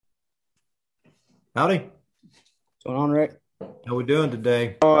Howdy. What's going on, Rick? How we doing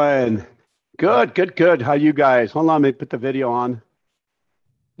today? Going. Good, good, good. How you guys? Hold on, let me put the video on.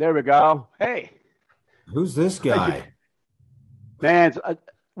 There we go. Hey, Who's this how you, guy? man.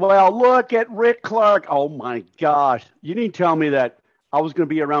 Well, look at Rick Clark. Oh my gosh. You didn't tell me that I was going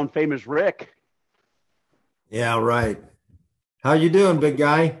to be around famous Rick. Yeah, right. How you doing, big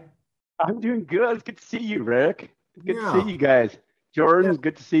guy? I'm doing good. It's good to see you, Rick. Good to see Yeah. you guys. Yeah. Jordan,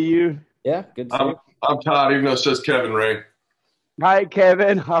 good to see you. Yeah, good to see I'm you. I'm Todd, even though it says Kevin Ray. Hi,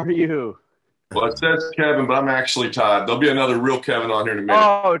 Kevin. How are you? Well, it says Kevin, but I'm actually Todd. There'll be another real Kevin on here in a minute.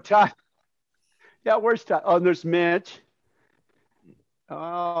 Oh, Todd. Yeah, where's Todd? Oh, there's Mitch.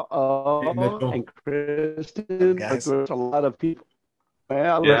 Oh, Hey, and Mitchell. Up, Kristen. guys? There's a lot of people.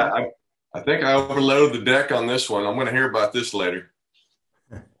 Well, Yeah, I think I overloaded the deck on this one. I'm going to hear about this later.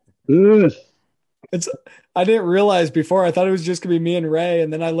 mm, It's I didn't realize before. I thought it was just gonna be me and Ray,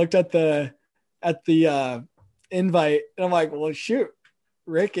 and then I looked at the invite, and I'm like, well, shoot,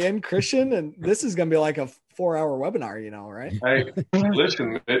 Rick and Christian, and this is gonna be like a 4 hour webinar, right? Hey,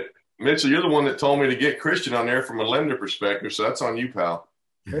 listen, Mitchell, you're the one that told me to get Christian on there from a lender perspective, so that's on you, pal.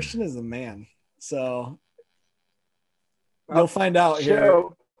 Christian is the man. So you'll find out here.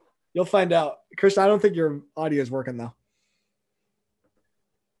 so You'll find out. Christian, I don't think your audio is working though.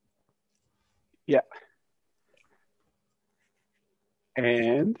 yeah,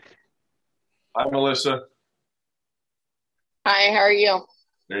 and Hi, Melissa. Hi, how are you?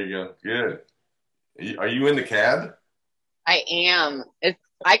 There you go. Good. Are you in the cab? I am.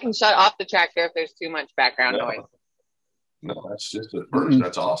 I can shut off the tractor if there's too much background No, noise. no, that's just the first.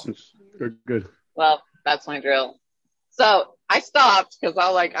 That's awesome. good, good. Well, that's my drill. So I stopped because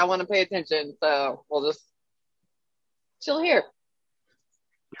I want to pay attention. So we'll just chill here.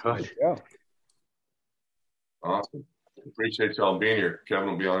 Good. Yeah. Awesome. Appreciate y'all being here. Kevin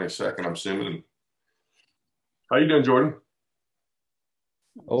will be on in a second, I'm assuming. How you doing, Jordan?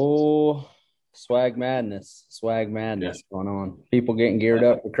 Oh, swag madness going on. People getting geared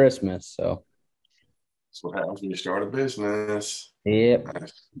up for Christmas. So, That's what happens when you start a business. yep,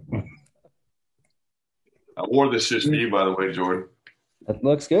 Nice. I wore this just for you, by the way, Jordan. that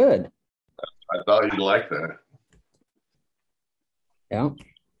looks good. I thought you'd like that. Yeah. Is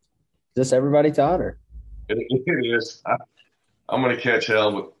this everybody, Todd? Or? It is. I'm going to catch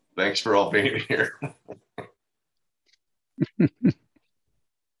hell, but thanks for all being here.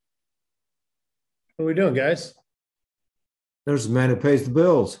 What are we doing, guys? There's the man who pays the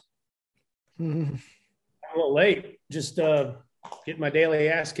bills. I'm a little late. Just getting my daily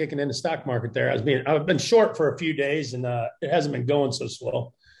ass kicking in the stock market there. I've been short for a few days, and it hasn't been going so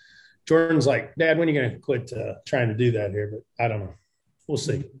swell. Jordan's like, Dad, when are you going to quit trying to do that here? But I don't know. We'll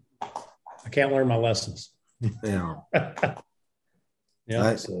see. I can't learn my lessons. Yeah. Yeah.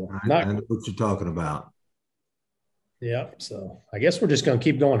 I, So I know what you're talking about. yeah. So I guess we're just going to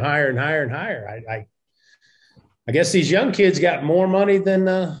keep going higher and higher and higher. I guess these young kids got more money than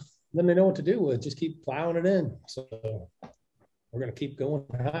they know what to do with. Just keep plowing it in. So we're going to keep going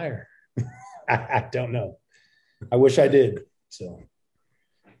higher. I don't know. I wish I did. So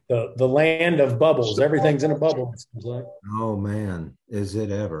the land of bubbles, everything's in a bubble. It seems like. Oh man, is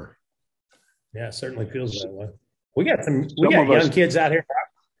it ever? Yeah, it certainly feels that way. We got Some young kids out here.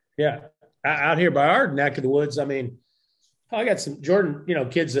 Yeah, out here by our neck of the woods. I mean, I got some Jordan,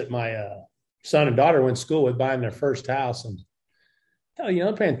 kids that my son and daughter went to school with, buying their first house, and hell,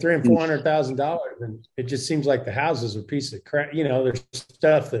 I'm paying $300,000 and $400,000, and it just seems like the houses are a piece of crap. There's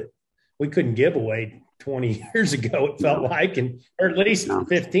stuff that we couldn't give away 20 years ago. It felt like, or at least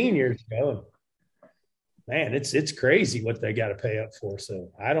 15 years ago. And man, it's crazy what they got to pay up for.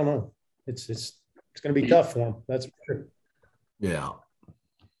 So I don't know. It's going to be tough for them. That's for sure. Yeah.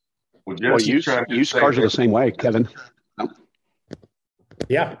 Well, used cars are the same way, Kevin.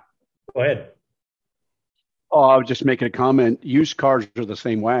 Yeah. Go ahead. Oh, I was just making a comment. Used cars are the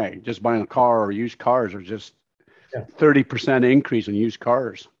same way. Just buying a car or used cars are just 30% increase in used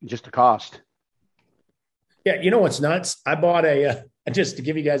cars, just the cost. Yeah. You know what's nuts? I bought just to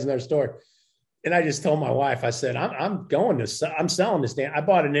give you guys another story. And I just told my wife, I said, I'm selling this damn. I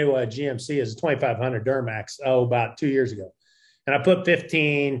bought a new GMC as a 2500 Duramax, about 2 years ago. And I put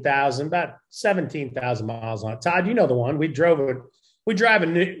 15,000, about 17,000 miles on it. Todd, you know the one. We drove it. We drive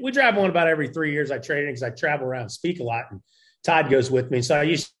one about every 3 years. I trade it because I travel around and speak a lot. And Todd goes with me. So I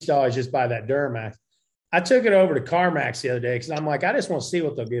used to always just buy that Duramax. I took it over to CarMax the other day because I'm like, I just want to see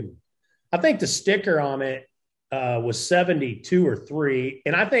what they'll give me. I think the sticker on it was 72 or 3.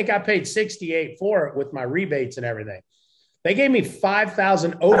 And I think I paid 68 for it with my rebates and everything. They gave me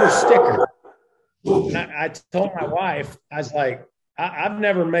 5,000 over sticker. And I told my wife, I was like, I've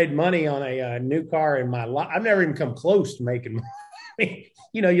never made money on a new car in my life. I've never even come close to making money.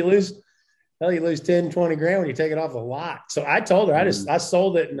 You lose 10, 20 grand when you take it off the lot. So I told her, I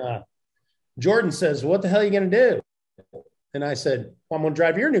sold it. And Jordan says, what the hell are you going to do? And I said, well, I'm going to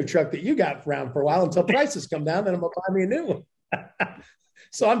drive your new truck that you got around for a while until prices come down. Then I'm going to buy me a new one.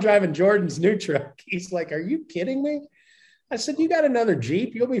 So I'm driving Jordan's new truck. He's like, are you kidding me? I said, you got another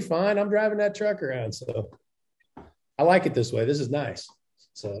Jeep. You'll be fine. I'm driving that truck around. So I like it this way. This is nice.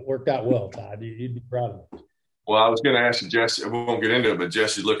 So it worked out well, Todd. You'd be proud of me. Well, I was going to ask you, Jesse, we won't get into it, but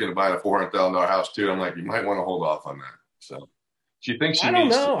Jesse's looking to buy a $400,000 house too. I'm like, you might want to hold off on that. So she thinks she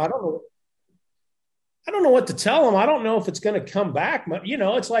needs to. I don't know what to tell them. I don't know if it's going to come back.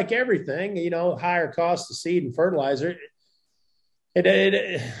 It's like everything, higher cost of seed and fertilizer.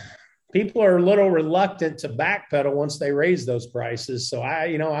 People are a little reluctant to backpedal once they raise those prices. So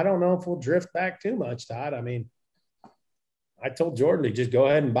I don't know if we'll drift back too much, Todd. I mean, I told Jordan to just go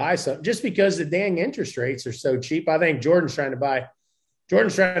ahead and buy something just because the dang interest rates are so cheap. I think Jordan's trying to buy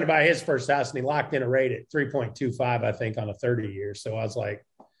his first house and he locked in a rate at 3.25, I think, on a 30 year. So I was like,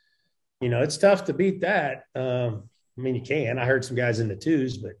 it's tough to beat that. I mean, you can. I heard some guys in the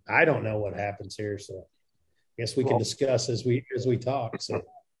twos, but I don't know what happens here. So I guess we can discuss as we talk. So,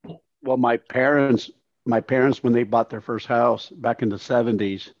 well, my parents, when they bought their first house back in the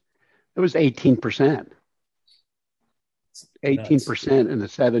 70s, it was 18%. 18% in the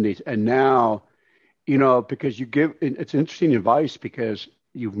 70s. And now, because it's interesting advice because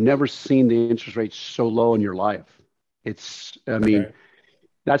you've never seen the interest rates so low in your life. That's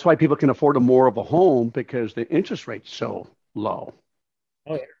why people can afford more of a home because the interest rate's so low.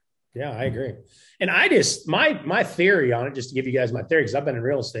 Oh, yeah. Yeah, I agree. And my theory on it, just to give you guys my theory, because I've been in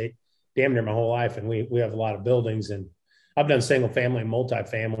real estate damn near my whole life, and we have a lot of buildings, and I've done single family and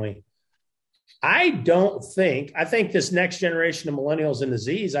multifamily. I think this next generation of millennials and the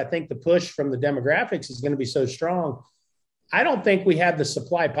Zs, I think the push from the demographics is going to be so strong. I don't think we have the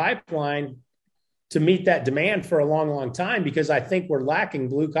supply pipeline to meet that demand for a long, long time, because I think we're lacking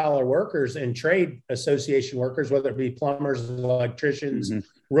blue collar workers and trade association workers, whether it be plumbers, electricians,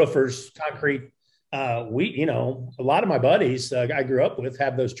 roofers, concrete. A lot of my buddies I grew up with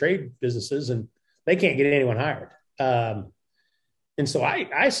have those trade businesses and they can't get anyone hired. And so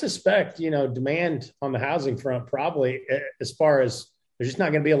I suspect, demand on the housing front, probably as far as there's just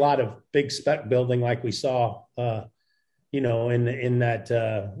not going to be a lot of big spec building like we saw, in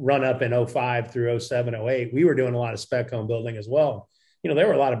that run up in 05 through 07, 08. We were doing a lot of spec home building as well. There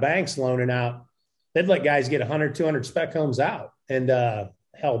were a lot of banks loaning out. They'd let guys get 100, 200 spec homes out. And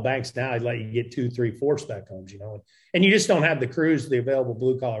hell, banks now, I'd let you get 2, 3, 4 spec homes, and you just don't have the crews, the available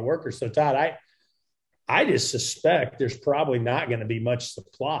blue collar workers. So Todd, I just suspect there's probably not going to be much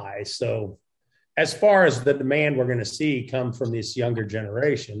supply. So as far as the demand we're going to see come from this younger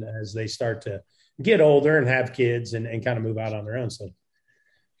generation as they start to get older and have kids and kind of move out on their own. So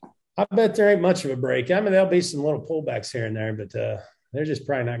I bet there ain't much of a break. I mean, there'll be some little pullbacks here and there, but there's just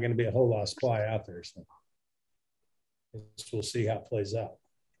probably not going to be a whole lot of supply out there. So we'll see how it plays out.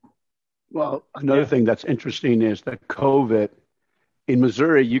 Well, another thing that's interesting is that COVID in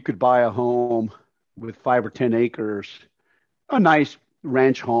Missouri, you could buy a home with 5 or 10 acres, a nice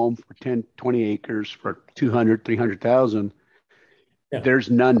ranch home for 10, 20 acres for 200, 300,000. Yeah. There's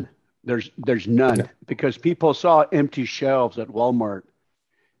none. There's none because people saw empty shelves at Walmart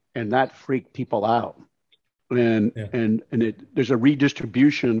and that freaked people out. And there's a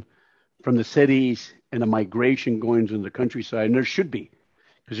redistribution from the cities and a migration going to the countryside. And there should be,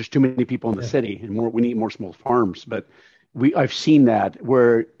 because there's too many people in the city and we need more small farms. But I've seen that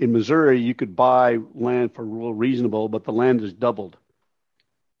where in Missouri, you could buy land for real reasonable, but the land is doubled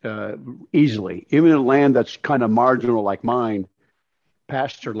easily. Even a land that's kind of marginal like mine,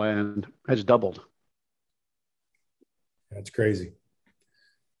 pasture land has doubled. That's crazy.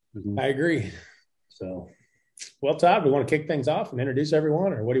 Mm-hmm. I agree. So, well, Todd, we want to kick things off and introduce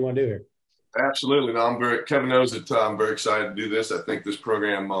everyone, or what do you want to do here? Absolutely. No, Kevin knows that I'm very excited to do this. I think this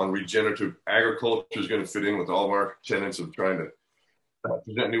program on regenerative agriculture is going to fit in with all of our tenets of trying to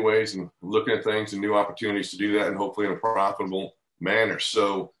present new ways and looking at things and new opportunities to do that, and hopefully in a profitable manner.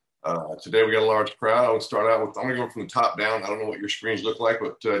 So today we got a large crowd. I would start out with, I'm going to go from the top down. I don't know what your screens look like,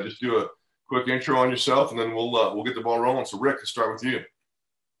 but just do a quick intro on yourself, and then we'll get the ball rolling. So Rick, let's start with you.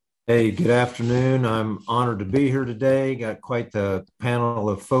 Hey, good afternoon. I'm honored to be here today. Got quite the panel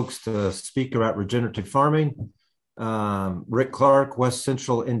of folks to speak about regenerative farming. Rick Clark, West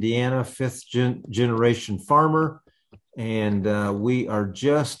Central Indiana, fifth generation farmer. And we are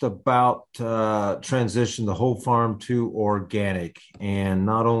just about transition the whole farm to organic. And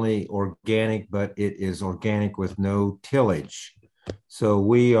not only organic, but it is organic with no tillage. So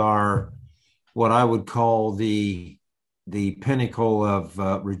we are what I would call the pinnacle of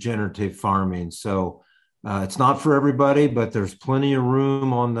regenerative farming. So it's not for everybody, but there's plenty of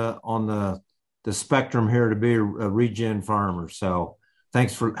room on the spectrum here to be a regen farmer. So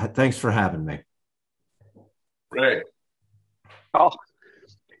thanks for having me. Ray. Oh,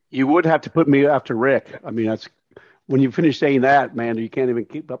 you would have to put me after Rick. I mean, that's when you finish saying that, man, you can't even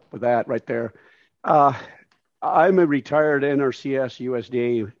keep up with that right there. I'm a retired NRCS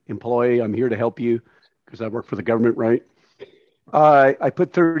USDA employee. I'm here to help you because I work for the government, right? I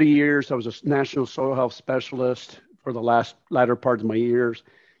put 30 years. I was a national soil health specialist for the latter part of my years.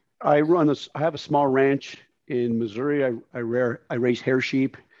 I have a small ranch in Missouri. I raise hair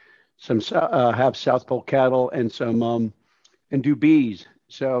sheep, have South Pole cattle, and and do bees.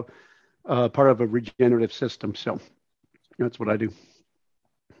 So part of a regenerative system. So that's what I do.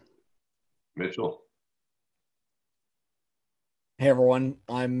 Mitchell. Hey everyone,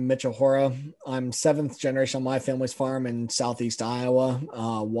 I'm Mitchell Hora. I'm seventh generation on my family's farm in southeast Iowa,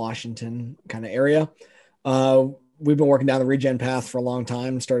 Washington kind of area. We've been working down the regen path for a long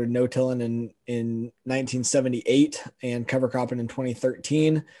time. Started no-tilling in 1978 and cover cropping in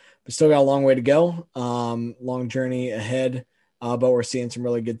 2013, but still got a long way to go. Long journey ahead, but we're seeing some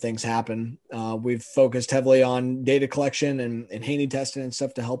really good things happen. We've focused heavily on data collection and Haney testing and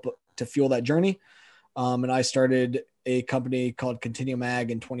stuff to help to fuel that journey. And I started a company called Continuum Ag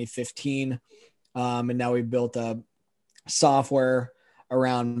in 2015. And now we've built a software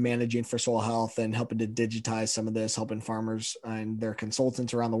around managing for soil health and helping to digitize some of this, helping farmers and their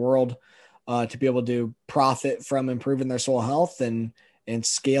consultants around the world to be able to profit from improving their soil health and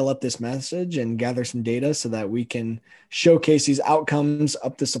scale up this message and gather some data so that we can showcase these outcomes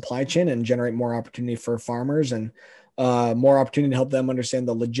up the supply chain and generate more opportunity for farmers and more opportunity to help them understand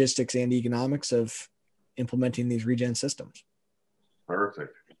the logistics and economics of implementing these regen systems.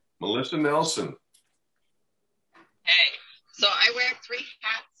 Perfect. Melissa Nelson. Hey, so I wear three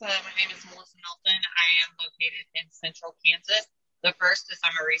hats. My name is Melissa Nelson. I am located in central Kansas. The first is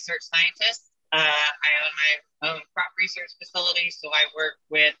I'm a research scientist. I own my own crop research facility, so I work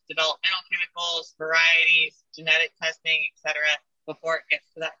with developmental chemicals, varieties, genetic testing, etc., before it gets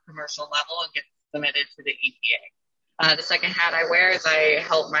to that commercial level and gets submitted to the EPA. The second hat I wear is I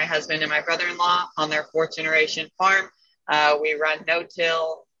help my husband and my brother-in-law on their fourth generation farm. We run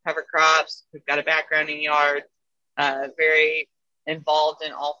no-till, cover crops. We've got a background in yards, very involved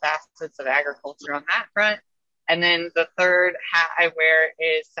in all facets of agriculture on that front. And then the third hat I wear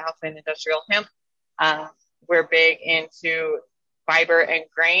is Southwind Industrial Hemp. We're big into fiber and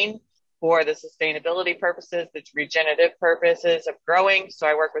grain for the sustainability purposes, the regenerative purposes of growing. So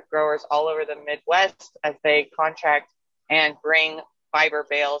I work with growers all over the Midwest as they contract and bring fiber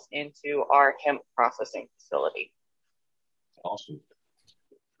bales into our hemp processing facility. Awesome.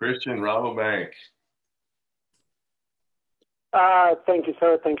 Christian Rabobank. Thank you,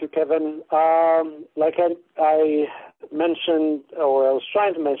 sir. Thank you, Kevin. Like I mentioned, or I was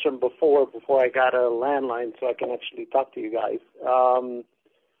trying to mention before I got a landline so I can actually talk to you guys.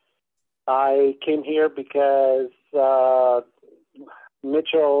 I came here because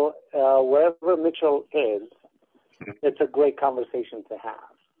Mitchell, wherever Mitchell is, it's a great conversation to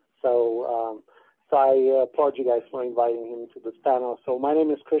have. So I applaud you guys for inviting him to this panel. So my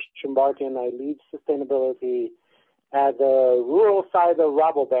name is Christian Barton. I lead sustainability at the rural side of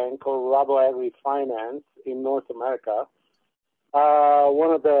Rabobank, or Rabo Agri Finance in North America.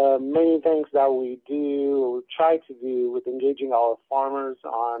 One of the main things that we do, or try to do, with engaging our farmers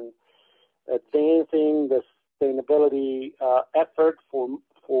on advancing the sustainability effort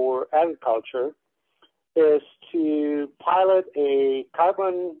for agriculture is to pilot a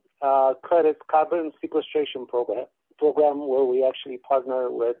carbon credit, carbon sequestration program where we actually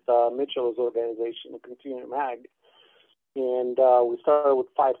partner with Mitchell's organization, Continuum Ag. And we started with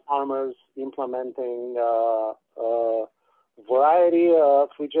 5 farmers implementing a variety of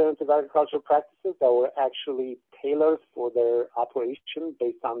regenerative agriculture practices that were actually tailored for their operation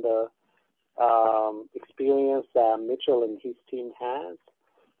based on the experience that Mitchell and his team has.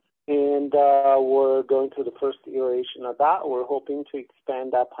 And we're going through the first iteration of that. We're hoping to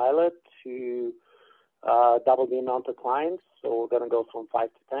expand that pilot to double the amount of clients. So we're going to go from 5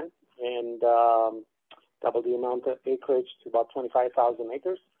 to 10 and double the amount of acreage to about 25,000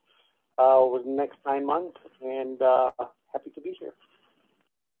 acres over the next 9 months. And happy to be here.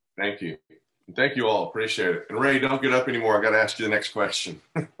 Thank you. Thank you all. Appreciate it. And Ray, don't get up anymore. I got to ask you the next question.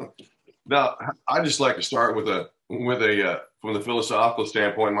 Now, I just like to start with a from the philosophical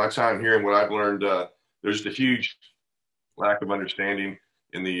standpoint. My time here and what I've learned, there's a huge lack of understanding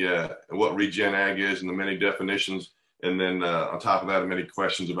in the what regen ag is and the many definitions. And then on top of that, many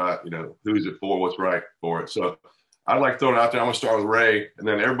questions about, who's it for, what's right for it. So I'd like to throw it out there. I'm going to start with Ray, and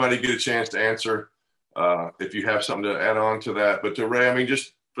then everybody get a chance to answer if you have something to add on to that. But to Ray, I mean,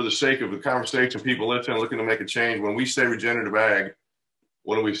 just for the sake of the conversation, people listening, looking to make a change, when we say regenerative ag,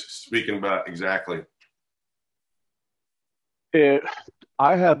 what are we speaking about exactly? This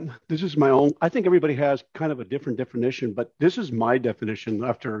is my own, I think everybody has kind of a different definition, but this is my definition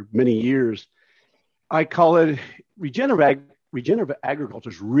after many years. I call it regenerative agriculture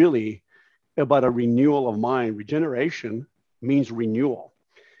is really about a renewal of mind. Regeneration means renewal,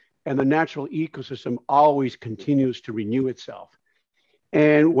 and the natural ecosystem always continues to renew itself.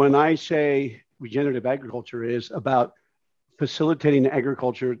 And when I say regenerative agriculture is about facilitating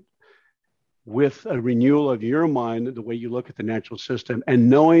agriculture with a renewal of your mind, the way you look at the natural system, and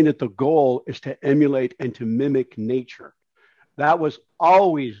knowing that the goal is to emulate and to mimic nature. That was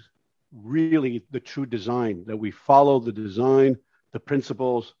always really the true design, that we follow the design, the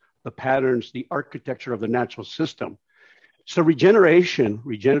principles, the patterns, the architecture of the natural system. So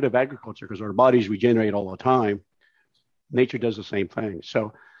regenerative agriculture, because our bodies regenerate all the time, nature does the same thing.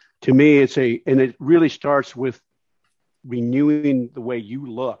 So to me, and it really starts with renewing the way you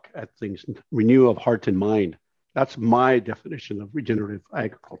look at things, renewal of heart and mind. That's my definition of regenerative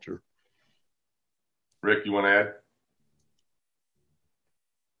agriculture. Rick, you want to add?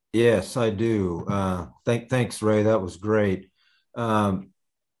 Yes, I do. Thanks, Ray. That was great.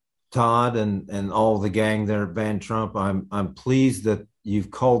 Todd and all the gang there at Van Trump, I'm pleased that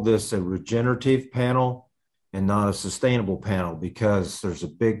you've called this a regenerative panel and not a sustainable panel, because there's a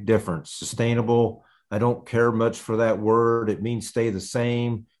big difference. Sustainable, I don't care much for that word. It means stay the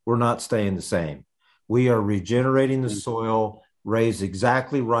same. We're not staying the same. We are regenerating the soil. Ray's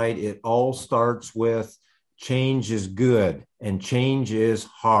exactly right. It all starts with change is good and change is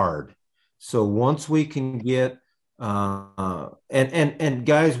hard. So once we can get, and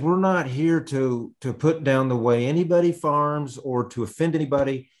guys, we're not here to put down the way anybody farms or to offend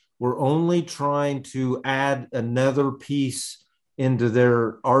anybody. We're only trying to add another piece into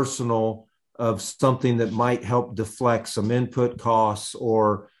their arsenal of something that might help deflect some input costs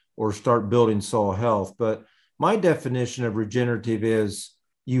or start building soil health. But my definition of regenerative is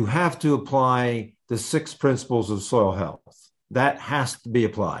you have to apply the 6 principles of soil health. That has to be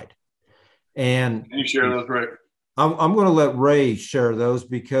applied. And can you share those, Ray? I'm going to let Ray share those,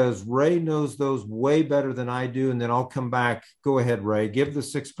 because Ray knows those way better than I do. And then I'll come back. Go ahead, Ray. Give the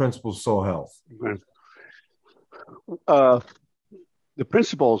 6 principles of soil health. The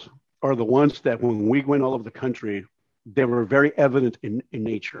principles are the ones that when we went all over the country, they were very evident in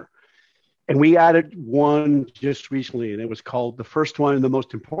nature. And we added one just recently, and it was called, the first one and the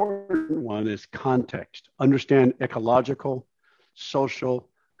most important one is context. Understand ecological, social,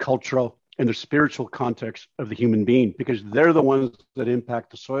 cultural, and the spiritual context of the human being, because they're the ones that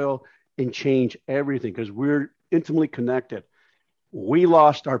impact the soil and change everything, because we're intimately connected. We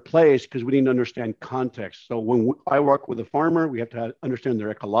lost our place because we didn't understand context. So when I work with a farmer, we have to understand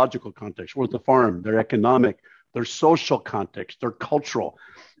their ecological context. Where's the farm? Their economic, their social context, their cultural.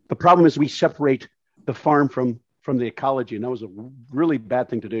 The problem is we separate the farm from the ecology, and that was a really bad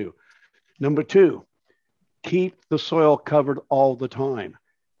thing to do. Number 2, keep the soil covered all the time.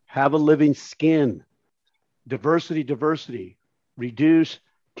 Have a living skin. Diversity. Reduce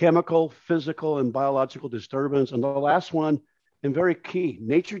chemical, physical, and biological disturbance. And the last one, and very key,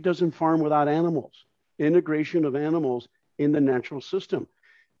 nature doesn't farm without animals. Integration of animals in the natural system.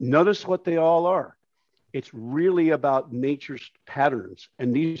 Notice what they all are. It's really about nature's patterns,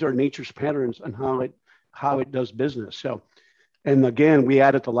 and these are nature's patterns and how it does business. So, and again, we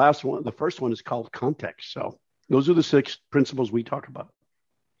added the last one. The first one is called context. So those are the 6 principles we talk about.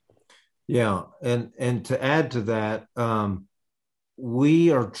 Yeah, and to add to that,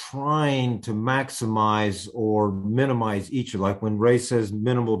 we are trying to maximize or minimize each. Like when Ray says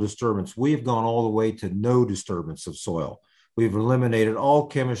minimal disturbance, we have gone all the way to no disturbance of soil. We've eliminated all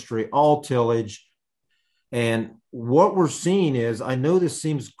chemistry, all tillage. And what we're seeing is, I know this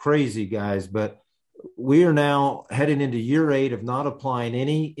seems crazy, guys, but we are now heading into year 8 of not applying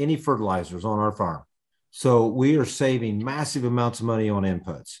any fertilizers on our farm. So we are saving massive amounts of money on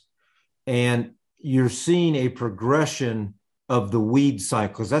inputs. And you're seeing a progression of the weed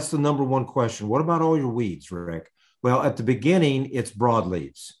cycle, because that's the number one question. What about all your weeds, Rick? Well, at the beginning, it's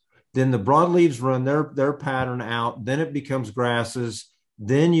broadleaves. Then the broadleaves run their pattern out. Then it becomes grasses.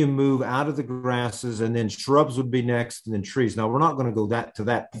 Then you move out of the grasses, and then shrubs would be next, and then trees. Now, we're not going to go to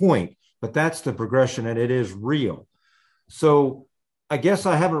that point, but that's the progression, and it is real. So I guess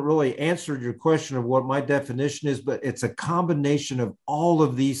I haven't really answered your question of what my definition is, but it's a combination of all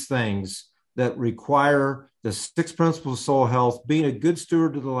of these things that require the 6 principles of soil health, being a good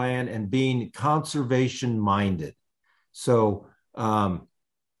steward of the land, and being conservation minded. So,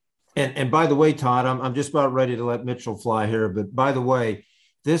 and by the way, Todd, I'm just about ready to let Mitchell fly here. But by the way,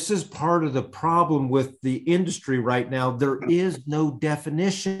 this is part of the problem with the industry right now. There is no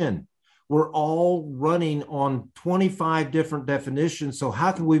definition. We're all running on 25 different definitions. So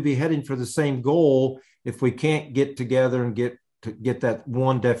how can we be heading for the same goal if we can't get together and get that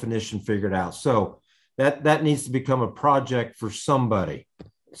one definition figured out? So that needs to become a project for somebody.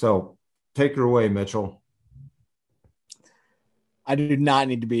 So take her away, Mitchell. I do not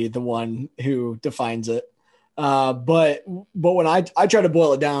need to be the one who defines it. But when I try to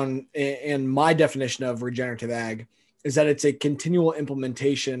boil it down, in my definition of regenerative ag is that it's a continual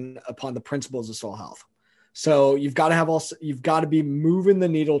implementation upon the principles of soil health. So you've got to be moving the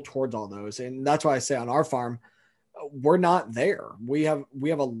needle towards all those. And that's why I say on our farm, we're not there. We have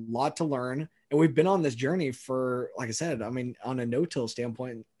a lot to learn, and we've been on this journey for, like I said, I mean, on a no-till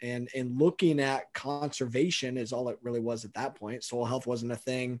standpoint, and looking at conservation is all it really was at that point. Soil health wasn't a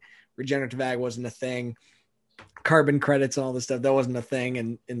thing. Regenerative ag wasn't a thing. Carbon credits and all this stuff, that wasn't a thing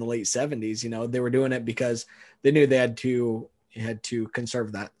in the late 70s. You know, they were doing it because they knew they had to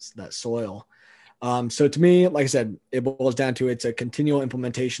conserve that soil. So to me, like I said, it boils down to it's a continual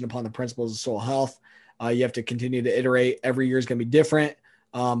implementation upon the principles of soil health. You have to continue to iterate. Every year is going to be different,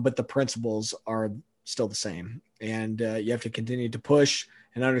 but the principles are still the same. And you have to continue to push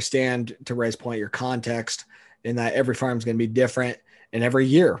and understand, to Ray's point, your context, in that every farm is going to be different, and every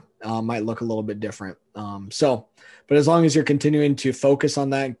year might look a little bit different. But as long as you're continuing to focus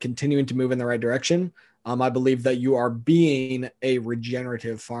on that and continuing to move in the right direction, I believe that you are being a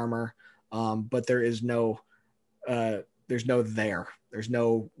regenerative farmer. But there's no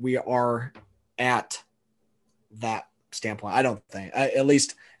we are at that standpoint. I don't think, at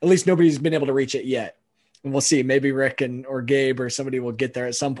least nobody's been able to reach it yet. And we'll see, maybe Rick or Gabe or somebody will get there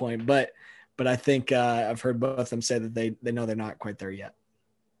at some point, but I think I've heard both of them say that they know they're not quite there yet.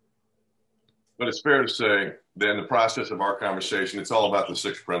 But it's fair to say that in the process of our conversation, it's all about the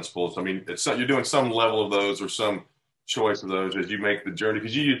 6 principles. I mean, you're doing some level of those or some choice of those as you make the journey,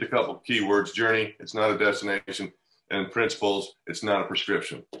 because you used a couple of key words: journey, it's not a destination, and principles, it's not a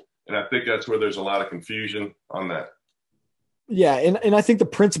prescription. And I think that's where there's a lot of confusion on that. Yeah. And I think the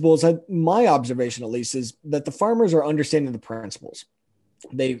principles, my observation at least, is that the farmers are understanding the principles.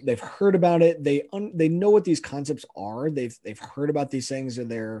 They've heard about it. They know what these concepts are. They've heard about these things, or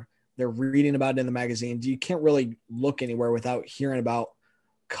they're reading about it in the magazines. You can't really look anywhere without hearing about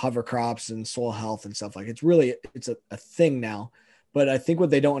cover crops and soil health and stuff. Like, it's a thing now. But I think what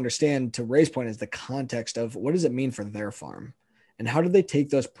they don't understand, to Ray's point, is the context of what does it mean for their farm, and how do they take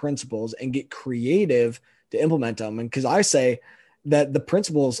those principles and get creative to implement them. And because I say that the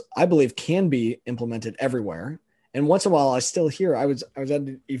principles, I believe, can be implemented everywhere. And once in a while, I still hear, I was at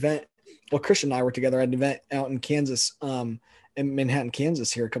an event. Well, Christian and I were together at an event out in Kansas, in Manhattan,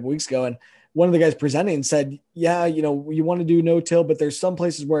 Kansas here a couple of weeks ago. And one of the guys presenting said, yeah, you want to do no-till, but there's some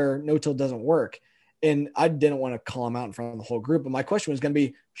places where no-till doesn't work. And I didn't want to call him out in front of the whole group, but my question was going to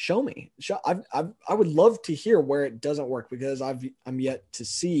be, show me. I would love to hear where it doesn't work, because I'm yet to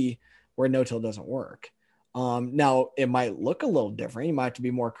see where no-till doesn't work. Now it might look a little different. You might have to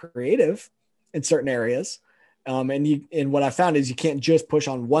be more creative in certain areas. And what I found is you can't just push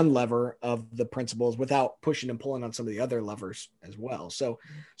on one lever of the principles without pushing and pulling on some of the other levers as well. So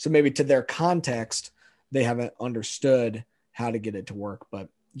maybe to their context, they haven't understood how to get it to work, but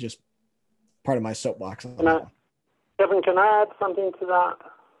just part of my soapbox. Kevin, can I add something to that,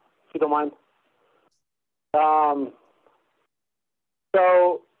 if you don't mind?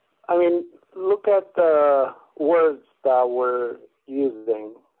 So, I mean, look at the words that we're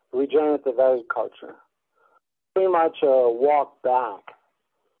using: regenerative agriculture. Pretty much a walk back.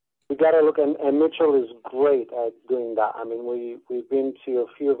 We got to look, and Mitchell is great at doing that. I mean, we've been to a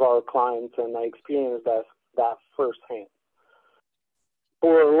few of our clients, and I experienced that firsthand.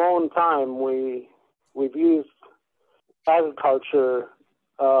 For a long time, we've used agriculture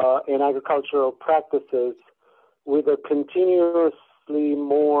and agricultural practices with a continuously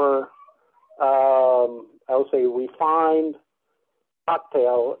more, I would say, refined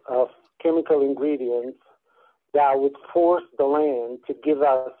cocktail of chemical ingredients that would force the land to give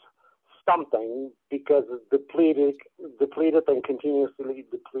us something, because it's depleted and continuously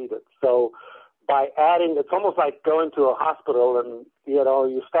depleted. So by adding, it's almost like going to a hospital and,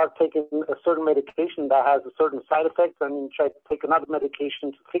 you start taking a certain medication that has a certain side effect, and you try to take another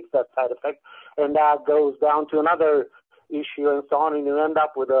medication to fix that side effect, and that goes down to another issue and so on, and you end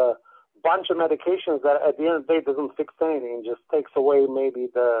up with a bunch of medications that at the end of the day doesn't fix anything, just takes away maybe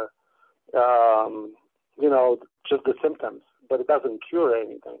the just the symptoms, but it doesn't cure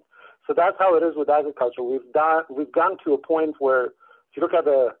anything. So that's how it is with agriculture. We've gone to a point where, if you look at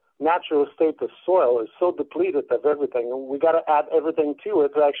the natural state of soil, is so depleted of everything, and we got to add everything to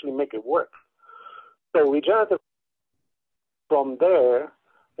it to actually make it work. So regenerative from there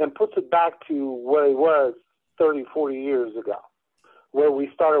and puts it back to where it was 30, 40 years ago, where we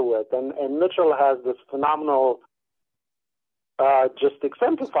started with. And Mitchell has this phenomenal, just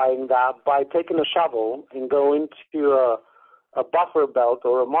exemplifying that by taking a shovel and go into a buffer belt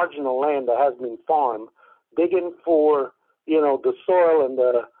or a marginal land that has been farmed, digging for, the soil and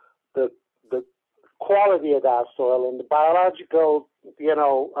the quality of that soil and the biological,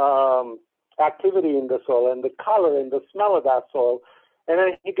 activity in the soil and the color and the smell of that soil. And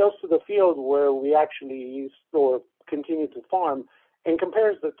then he goes to the field where we actually use or continue to farm and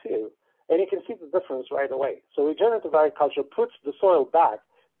compares the two. And you can see the difference right away. So regenerative agriculture puts the soil back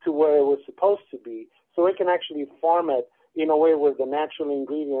to where it was supposed to be, so we can actually farm it in a way where the natural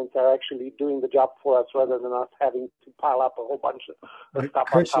ingredients are actually doing the job for us, rather than us having to pile up a whole bunch of stuff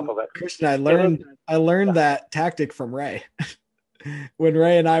on top of it. Christian, I learned that tactic from Ray. When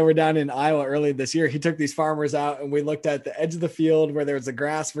Ray and I were down in Iowa early this year, he took these farmers out and we looked at the edge of the field where there was the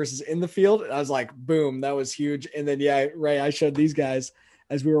grass versus in the field. And I was like, boom, that was huge. And then, yeah, Ray, I showed these guys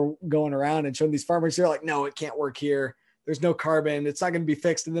as we were going around and showing these farmers, they're like, no, it can't work here. There's no carbon. It's not going to be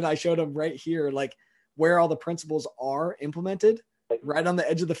fixed. And then I showed them right here, like where all the principles are implemented right on the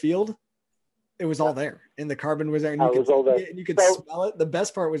edge of the field. It was all there, and the carbon was there, and you could smell it. The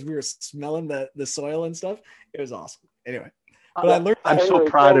best part was we were smelling the soil and stuff. It was awesome. Anyway. But I learned. I'm so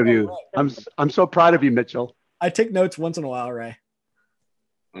proud of you. I'm so proud of you, Mitchell. I take notes once in a while, Ray.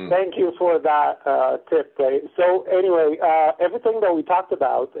 Thank you for that tip, Ray. So anyway, everything that we talked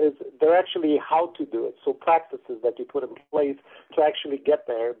about is they're actually how to do it. So practices that you put in place to actually get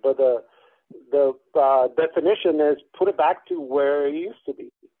there. But the definition is put it back to where it used to be.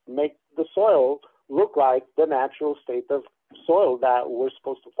 Make the soil look like the natural state of soil that we're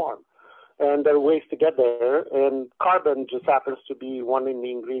supposed to farm. And there are ways to get there, and carbon just happens to be one of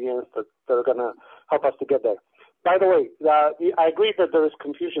the ingredients that are going to help us to get there. By the way, I agree that there is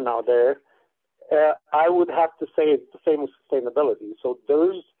confusion out there. I would have to say it's the same with sustainability. So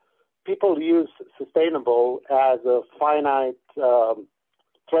people use sustainable as a finite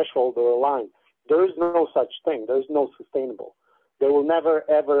threshold or a line. There is no such thing. There is no sustainable. There will never,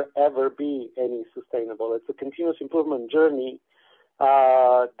 ever, ever be any sustainable. It's a continuous improvement journey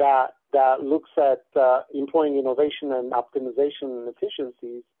that looks at employing innovation and optimization and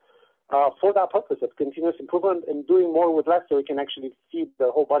efficiencies for that purpose of continuous improvement and doing more with less, so we can actually feed a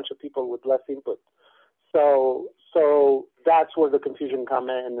whole bunch of people with less input. So that's where the confusion comes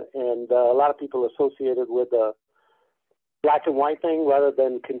in, and a lot of people associate it with a black and white thing rather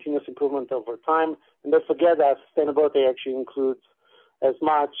than continuous improvement over time, and they forget that sustainability actually includes as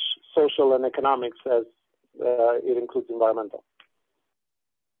much social and economics as it includes environmental.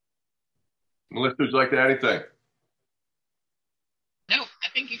 Melissa, would you like to add anything? No, I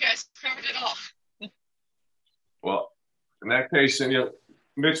think you guys covered it all. Well, in that case, and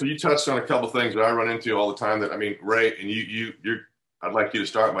Mitchell, you touched on a couple of things that I run into all the time. Ray, and I'd like you to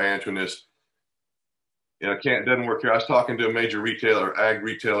start by answering this. It doesn't work here. I was talking to a major retailer, ag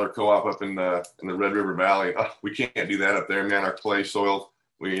retailer co-op up in the Red River Valley. Oh, we can't do that up there, man. Our clay soil,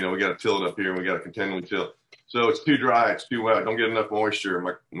 we got to till it up here, and we got to continually till. So it's too dry, it's too wet. I don't get enough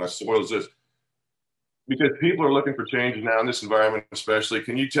moisture. My soil is this. Because people are looking for changes now in this environment, especially.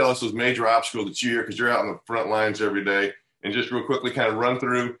 Can you tell us those major obstacles that you hear, because you're out in the front lines every day, and just real quickly kind of run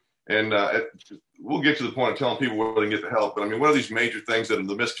through, and we'll get to the point of telling people where they can get the help. But what are these major things that are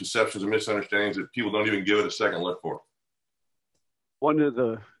the misconceptions and misunderstandings that people don't even give it a second look for? One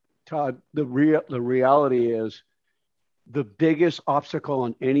of Todd, the reality is the biggest obstacle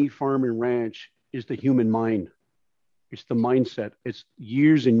on any farm and ranch is the human mind. It's the mindset. It's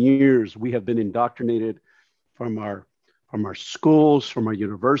years and years we have been indoctrinated from our schools, from our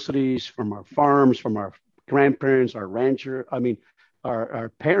universities, from our farms, from our grandparents, our our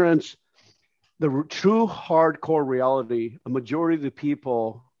parents. The true hardcore reality, a majority of the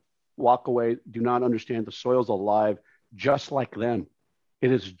people walk away, do not understand the soil's alive just like them.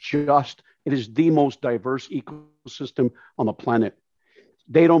 It is the most diverse ecosystem on the planet.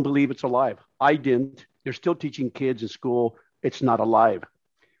 They don't believe it's alive. I didn't. They're still teaching kids in school it's not alive.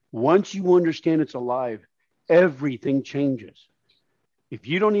 Once you understand it's alive, everything changes. If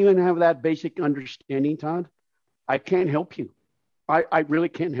you don't even have that basic understanding, Todd, I can't help you. I really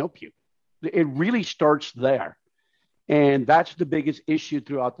can't help you. It really starts there. And that's the biggest issue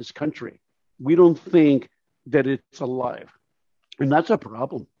throughout this country. We don't think that it's alive. And that's a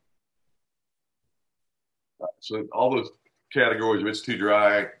problem. So all those categories, if it's too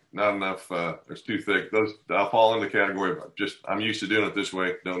dry, not enough, it's too thick, those I'll fall in the category of just I'm used to doing it this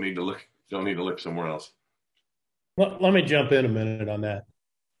way. Don't need to look somewhere else. Well, let me jump in a minute on that.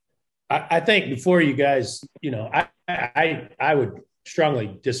 I think before you guys, I would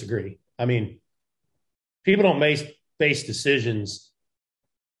strongly disagree. I mean, people don't base decisions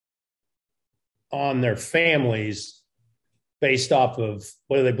on their families based off of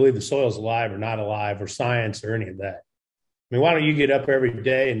whether they believe the soil's alive or not alive or science or any of that. I mean, why don't you get up every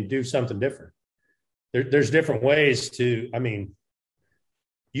day and do something different? There's different ways to, I mean,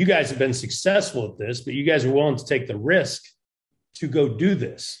 you guys have been successful at this, but you guys are willing to take the risk to go do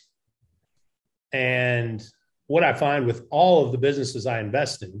this. And what I find with all of the businesses I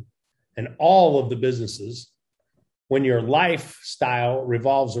invest in and all of the businesses, when your lifestyle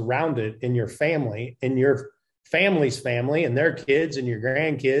revolves around it in your family, in your family's family and their kids and your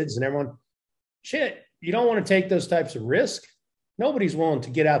grandkids and everyone, shit, you don't want to take those types of risk. Nobody's willing to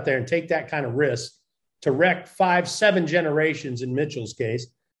get out there and take that kind of risk to wreck 5-7 generations in Mitchell's case.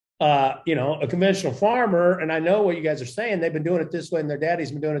 A conventional farmer, and I know what you guys are saying, they've been doing it this way and their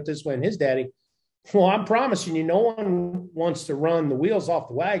daddy's been doing it this way and his daddy. Well, I'm promising you, no one wants to run the wheels off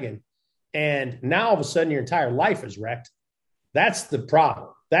the wagon. And now all of a sudden your entire life is wrecked. That's the problem.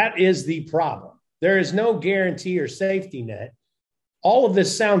 That is the problem. There is no guarantee or safety net. All of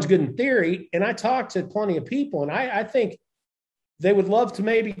this sounds good in theory. And I talked to plenty of people, and I think they would love to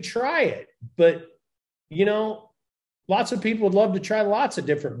maybe try it. But, lots of people would love to try lots of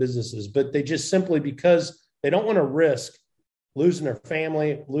different businesses, but they just simply, because they don't want to risk losing their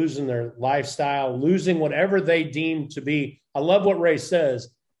family, losing their lifestyle, losing whatever they deem to be. I love what Ray says.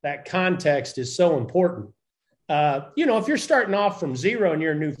 That context is so important. If you're starting off from zero and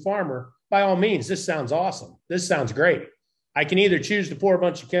you're a new farmer, by all means, this sounds awesome. This sounds great. I can either choose to pour a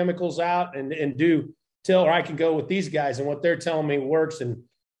bunch of chemicals out and do till, or I can go with these guys and what they're telling me works and,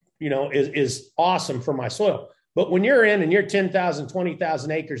 is awesome for my soil. But when you're in and you're 10,000,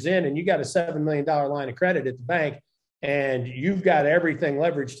 20,000 acres in and you got a $7 million line of credit at the bank and you've got everything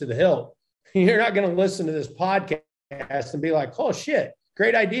leveraged to the hilt, you're not going to listen to this podcast and be like, oh shit,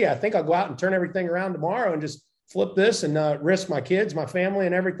 great idea. I think I'll go out and turn everything around tomorrow and just flip this and risk my kids, my family,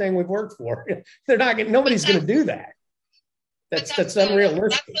 and everything we've worked for. Nobody's going to do that. That's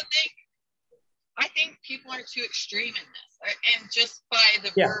unrealistic. That's the thing. I think people are too extreme in this, and just by the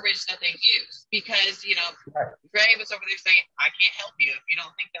verbiage that they use, because, Ray was over there saying, I can't help you if you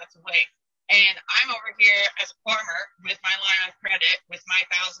don't think that's a way. And I'm over here as a farmer with my line of credit, with my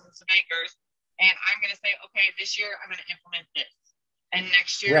thousands of acres, and I'm going to say, okay, this year I'm going to implement this. And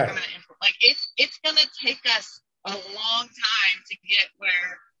next year I'm going to implement, it's going to take us a long time to get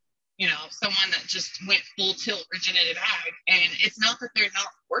where, someone that just went full tilt regenerative ag. And it's not that they're not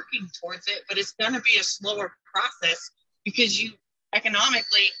working towards it, but it's going to be a slower process because you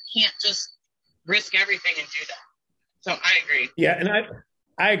economically can't just risk everything and do that. So I agree. Yeah. And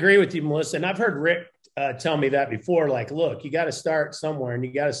I agree with you, Melissa. And I've heard Rick tell me that before, look, you got to start somewhere and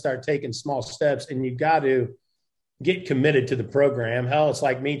you got to start taking small steps and you got to get committed to the program. Hell, it's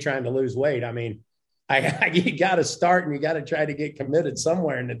like me trying to lose weight. I mean, you got to start and you got to try to get committed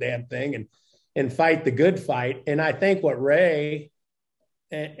somewhere in the damn thing and fight the good fight. And I think what Ray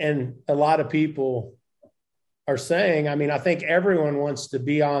and a lot of people are saying, I mean, I think everyone wants to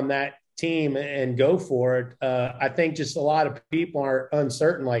be on that team and go for it. I think just a lot of people are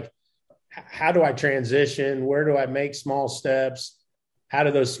uncertain, how do I transition? Where do I make small steps? How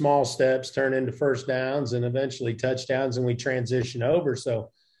do those small steps turn into first downs and eventually touchdowns and we transition over?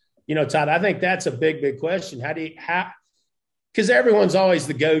 So, Todd, I think that's a big, big question. Because everyone's always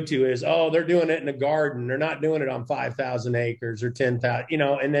the go-to is, oh, they're doing it in a garden. They're not doing it on 5,000 acres or 10,000,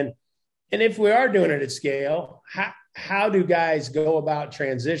 and if we are doing it at scale, how do guys go about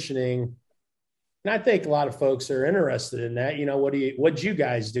transitioning? And I think a lot of folks are interested in that. What'd you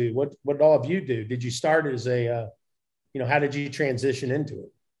guys do? What did all of you do? Did you start as how did you transition into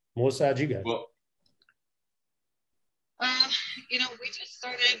it? Melissa, how'd you go? Well, we just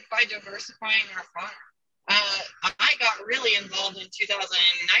started by diversifying our farm. I got really involved in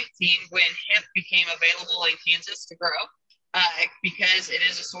 2019 when hemp became available in Kansas to grow, because it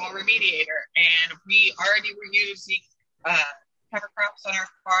is a soil remediator, and we already were using cover crops on our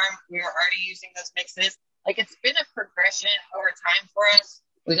farm. We were already using those mixes. It's been a progression over time for us.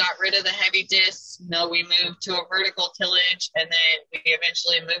 We got rid of the heavy discs. We moved to a vertical tillage, and then we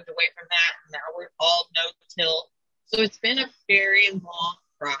eventually moved away from that. And now we're all no-till. So it's been a very long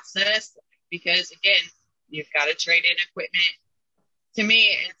process because, again, you've got to trade in equipment. To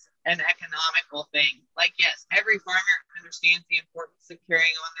me, an economical thing. Like, yes, every farmer understands the importance of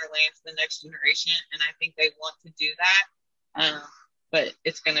carrying on their land to the next generation, and I think they want to do that. But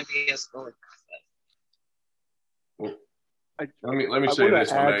it's going to be a slower process. Well, I, let me I say want this.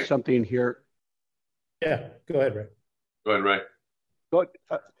 to add something here. Yeah, go ahead, Ray. Go ahead, Ray.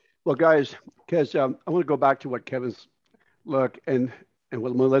 Well, guys, because I want to go back to what Kevin's look and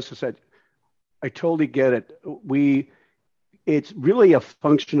what Melissa said. I totally get it. It's really a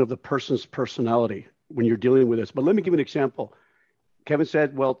function of the person's personality when you're dealing with this. But let me give you an example. Kevin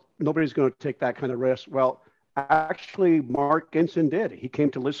said, well, nobody's going to take that kind of risk. Well, actually, Mark Ensign did. He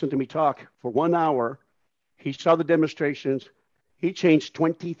came to listen to me talk for 1 hour. He saw the demonstrations. He changed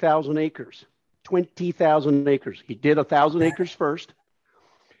 20,000 acres. 20,000 acres. He did 1,000 acres first,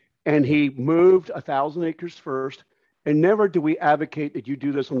 and he moved 1,000 acres first. And never do we advocate that you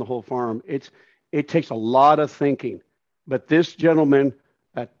do this on the whole farm. It takes a lot of thinking. But this gentleman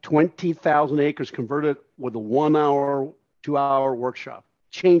at 20,000 acres converted with a 1 hour, 2 hour workshop,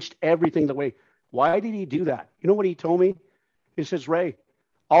 changed everything the way. Why did he do that? You know what he told me? He says, Ray,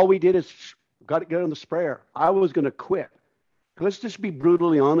 all we did is got to get on the sprayer. I was going to quit. Let's just be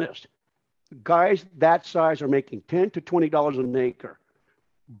brutally honest. Guys that size are making $10 to $20 an acre,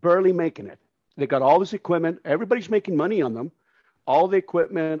 barely making it. They got all this equipment. Everybody's making money on them. All the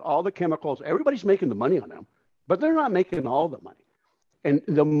equipment, all the chemicals, everybody's making the money on them, but they're not making all the money.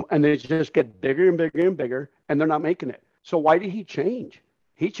 And they just get bigger and bigger and bigger, and they're not making it. So why did he change?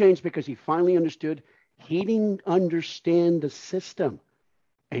 He changed because he finally understood. He didn't understand the system.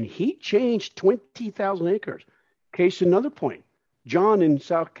 And he changed 20,000 acres. Case another point. John in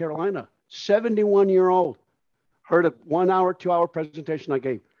South Carolina, 71-year-old, heard a 1 hour, 2 hour presentation I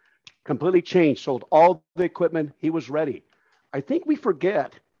gave. Completely changed, sold all the equipment. He was ready. I think we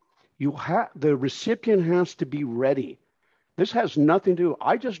forget the recipient has to be ready. This has nothing to do.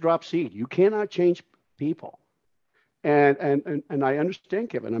 I just dropped seed. You cannot change people. And I understand,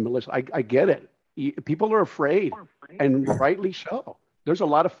 Kevin and Melissa. I get it. People are afraid, and rightly so. There's a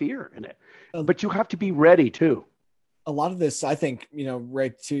lot of fear in it, but you have to be ready too. A lot of this, I think,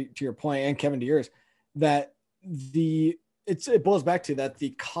 Ray, to your point, and Kevin, to yours, that it boils back to that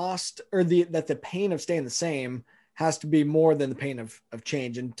the cost or that the pain of staying the same has to be more than the pain of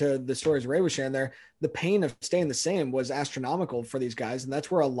change. And to the stories Ray was sharing there, the pain of staying the same was astronomical for these guys. And that's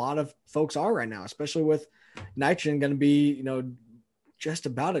where a lot of folks are right now, especially with nitrogen going to be, just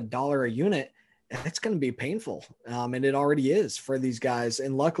about $1 a unit. It's going to be painful. And it already is for these guys.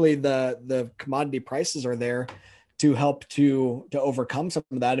 And luckily the commodity prices are there to help to overcome some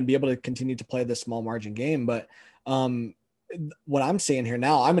of that and be able to continue to play this small margin game. But what I'm seeing here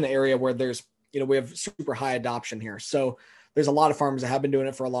now, I'm in an area where there's, we have super high adoption here. So there's a lot of farmers that have been doing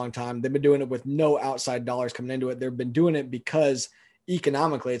it for a long time. They've been doing it with no outside dollars coming into it. They've been doing it because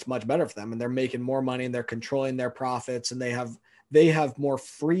economically it's much better for them, and they're making more money and they're controlling their profits, and they have more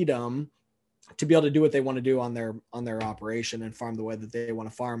freedom to be able to do what they want to do on their operation and farm the way that they want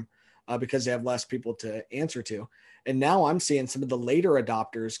to farm because they have less people to answer to. And now I'm seeing some of the later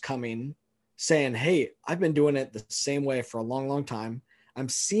adopters coming saying, hey, I've been doing it the same way for a long, long time. I'm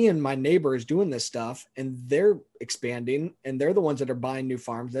seeing my neighbors doing this stuff and they're expanding, and they're the ones that are buying new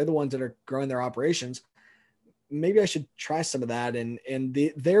farms. They're the ones that are growing their operations. Maybe I should try some of that. And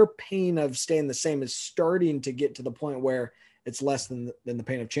their pain of staying the same is starting to get to the point where it's less than the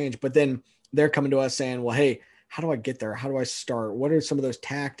pain of change. But then they're coming to us saying, well, hey, how do I get there? How do I start? What are some of those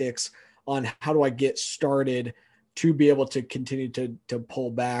tactics on how do I get started to be able to continue to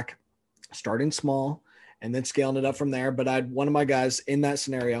pull back, starting small and then scaling it up from there? But I had one of my guys in that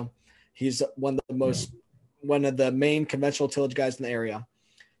scenario. He's one of the main conventional tillage guys in the area.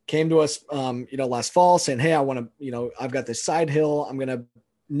 Came to us, last fall saying, hey, I want to, I've got this side hill. I'm going to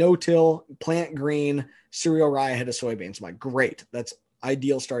no-till, plant green, cereal rye ahead of soybeans. I'm like, great. That's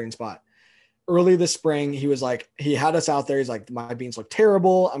ideal starting spot. Early this spring, he was like, he had us out there. He's like, my beans look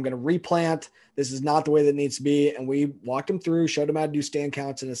terrible. I'm going to replant. This is not the way that it needs to be. And we walked him through, showed him how to do stand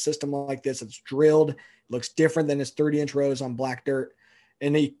counts in a system like this. It's drilled. It looks different than his 30-inch rows on black dirt.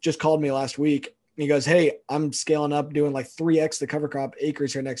 And he just called me last week. He goes, hey, I'm scaling up, doing like 3x the cover crop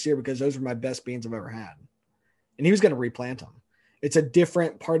acres here next year because those are my best beans I've ever had. And he was going to replant them. It's a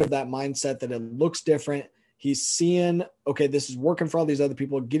different part of that mindset that it looks different. He's seeing, okay, this is working for all these other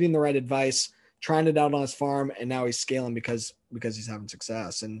people, getting the right advice, trying it out on his farm, and now he's scaling because he's having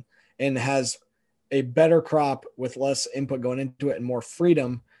success and has a better crop with less input going into it and more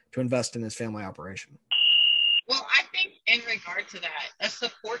freedom to invest in his family operation. Well, I think in regard to that, a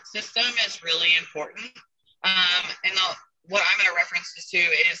support system is really important. What I'm going to reference this to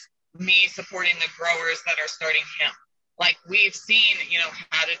is me supporting the growers that are starting hemp. like we've seen,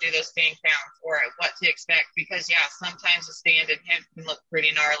 how to do those stand counts or what to expect, because sometimes the stand and hemp can look pretty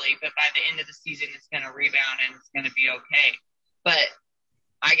gnarly, but by the end of the season, it's going to rebound and it's going to be okay. But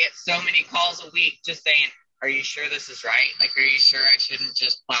I get so many calls a week just saying, are you sure this is right? Like, are you sure I shouldn't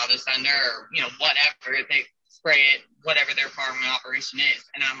just plow this under, or, whatever, they spray it, whatever their farming operation is.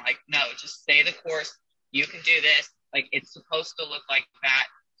 And I'm like, no, just stay the course. You can do this. Like, it's supposed to look like that.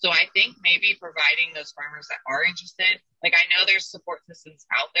 So I think maybe providing those farmers that are interested, like I know there's support systems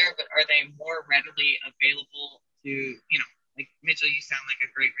out there, but are they more readily available to, like Mitchell, you sound like a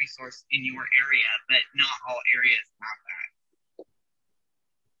great resource in your area, but not all areas have that.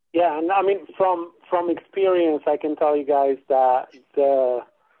 Yeah, and I mean, from experience, I can tell you guys that the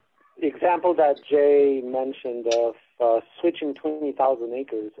example that Jay mentioned of switching 20,000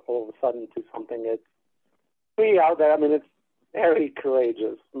 acres all of a sudden to something that's pretty out there. I mean, it's very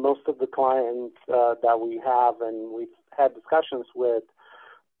courageous. Most of the clients that we have and we've had discussions with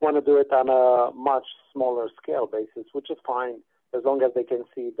want to do it on a much smaller scale basis, which is fine as long as they can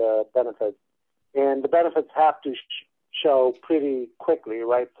see the benefits. And the benefits have to show pretty quickly,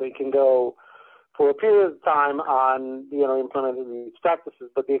 right? So you can go for a period of time on, implementing these practices,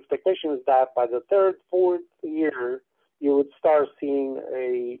 but the expectation is that by the third, fourth year, you would start seeing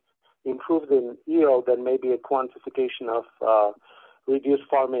a improved in yield and maybe a quantification of reduced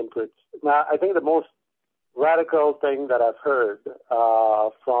farm inputs. Now, I think the most radical thing that I've heard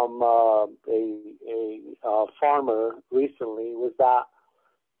from a farmer recently was that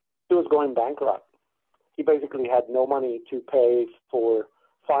he was going bankrupt. He basically had no money to pay for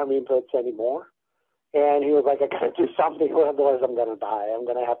farm inputs anymore. And he was like, I got to do something, or otherwise I'm going to die. I'm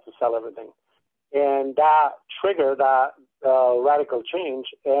going to have to sell everything. And that triggered that radical change.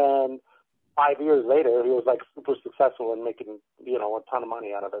 And 5 years later, he was like super successful in making, a ton of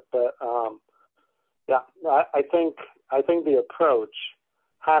money out of it. But I think the approach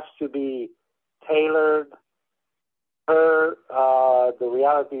has to be tailored per the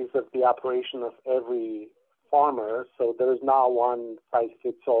realities of the operation of every farmer. So there's not one size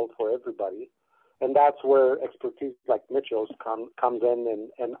fits all for everybody. And that's where expertise like Mitchell's comes in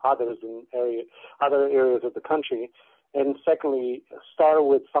and others in other areas of the country. And secondly, start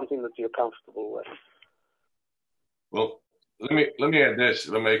with something that you're comfortable with. Well, let me add this,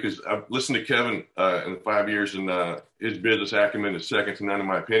 because I've listened to Kevin in the 5 years, and his business acumen is second to none in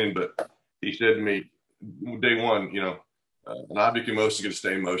my opinion. But he said to me, day one, an object in motion is going to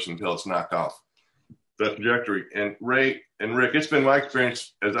stay in motion until it's knocked off that trajectory. And Ray and Rick, it's been my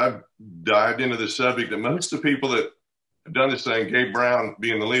experience as I've dived into this subject that most of the people that have done this thing, Gabe Brown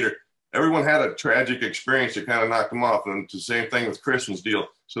being the leader, everyone had a tragic experience that kind of knocked them off. And it's the same thing with Christian's deal.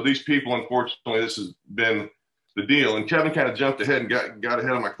 So these people, unfortunately, this has been the deal. And Kevin kind of jumped ahead and got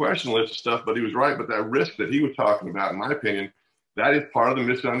ahead of my question list of stuff, but he was right. But that risk that he was talking about, in my opinion, that is part of the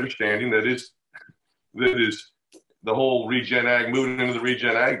misunderstanding that is the whole regen ag, moving into the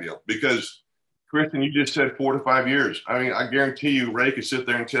regen ag deal. Because Christian, you just said 4 to 5 years. I mean, I guarantee you, Ray could sit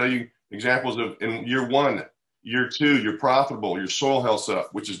there and tell you examples of in year 1, year 2, you're profitable, your soil health's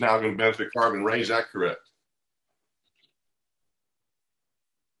up, which is now going to benefit carbon. Ray, is that correct?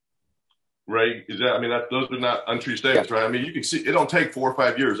 Ray, those are not untrue statements, right? I mean, you can see it don't take 4 or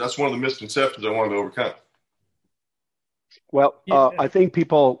 5 years. That's one of the misconceptions I wanted to overcome. Well, I think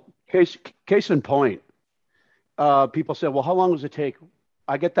people, case in point, people say, well, how long does it take?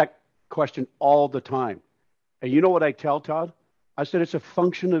 I get that question all the time. And you know what I tell Todd? I said, it's a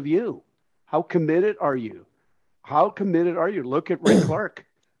function of you. How committed are you? How committed are you? Look at Ray Clark,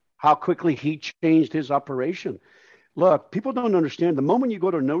 how quickly he changed his operation. Look, people don't understand. The moment you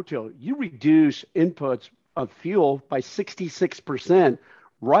go to no-till, you reduce inputs of fuel by 66%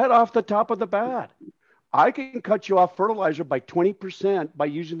 right off the top of the bat. I can cut you off fertilizer by 20% by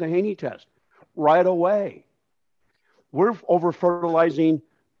using the Haney test right away. We're over-fertilizing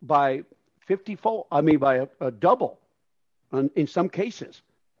by 50-fold, by a double in some cases.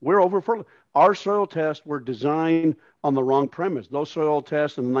 We're over-fertilizing. Our soil tests were designed on the wrong premise. Those soil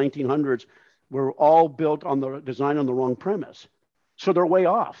tests in the 1900s were all built on the design on the wrong premise. So they're way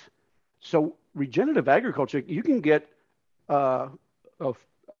off. So regenerative agriculture, you can get a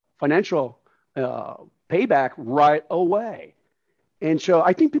financial payback right away. And so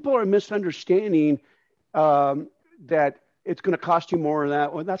I think people are misunderstanding that it's going to cost you more than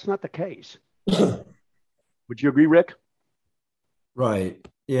that. Well, that's not the case. Would you agree, Rick? Right.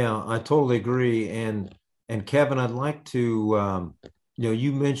 Yeah, I totally agree. And Kevin, I'd like to,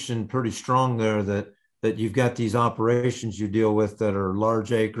 you mentioned pretty strong there that you've got these operations you deal with that are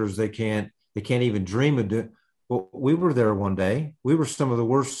large acres. They can't even dream of doing. Well, we were there one day. We were some of the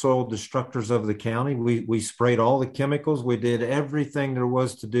worst soil destructors of the county. We sprayed all the chemicals. We did everything there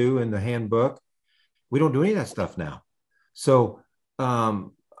was to do in the handbook. We don't do any of that stuff now. So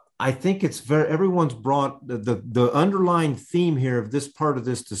I think it's everyone's brought the underlying theme here of this part of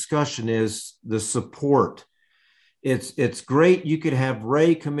this discussion is the support. It's great. You could have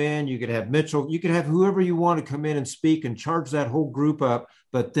Ray come in, you could have Mitchell, you could have whoever you want to come in and speak and charge that whole group up,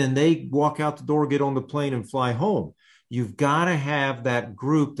 but then they walk out the door, get on the plane and fly home. You've got to have that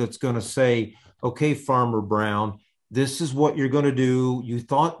group that's going to say, okay, Farmer Brown, this is what you're going to do. You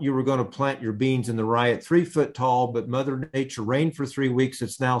thought you were going to plant your beans in the rye at 3 foot tall, but Mother Nature rained for 3 weeks.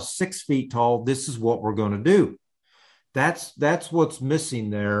 It's now 6 feet tall. This is what we're going to do. That's what's missing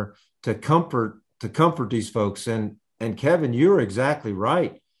there to comfort these folks. And Kevin, you're exactly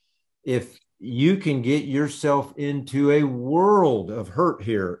right. If you can get yourself into a world of hurt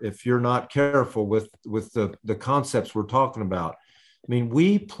here, if you're not careful with the concepts we're talking about. I mean,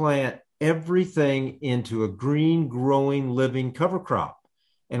 we plant everything into a green, growing, living cover crop,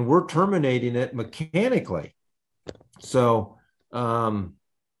 and we're terminating it mechanically. So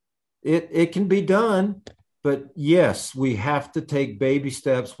it can be done, but yes, we have to take baby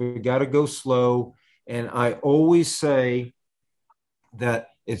steps. We got to go slow. And I always say that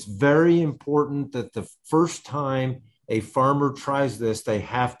it's very important that the first time a farmer tries this, they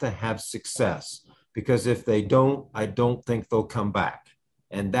have to have success, because if they don't, I don't think they'll come back.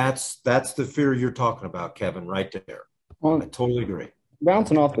 And that's the fear you're talking about, Kevin, right there. Well, I totally agree.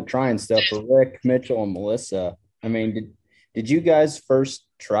 Bouncing off the trying stuff for Rick, Mitchell, and Melissa, I mean, did you guys first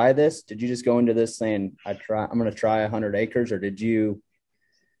try this? Did you just go into this saying, I'm going to try 100 acres, or did you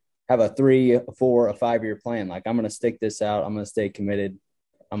have a 3, 4, a 5-year plan? Like, I'm going to stick this out. I'm going to stay committed.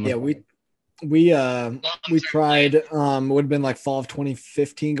 We tried, it would have been like fall of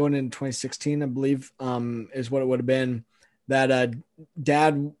 2015 going into 2016, I believe, is what it would have been, that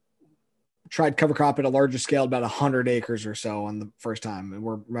Dad tried cover crop at a larger scale, about 100 acres or so on the first time. And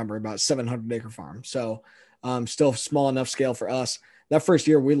we're, remember, about 700 acre farm. So still small enough scale for us. That first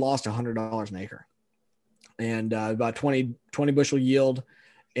year we lost $100 an acre, and about 20 bushel yield,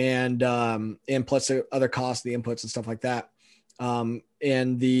 and plus the other costs, the inputs and stuff like that.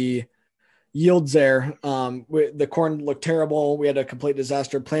 And the yields there, the corn looked terrible. We had a complete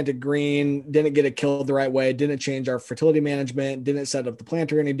disaster. Planted green, didn't get it killed the right way, didn't change our fertility management, didn't set up the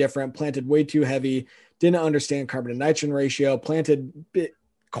planter any different, planted way too heavy, didn't understand carbon to nitrogen ratio, planted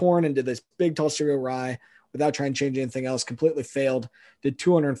corn into this big tall cereal rye without trying to change anything else, completely failed, did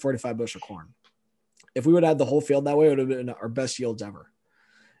 245 bushel corn. If we would have had the whole field that way, it would have been our best yields ever.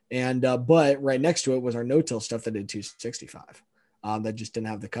 And but right next to it was our no-till stuff that did 265. That just didn't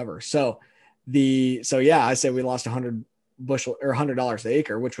have the cover. So yeah, I say we lost 100 bushel or $100 the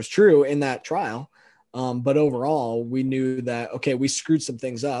acre, which was true in that trial. But overall, we knew that, okay, we screwed some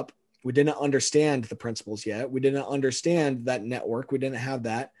things up. We didn't understand the principles yet. We didn't understand that network. We didn't have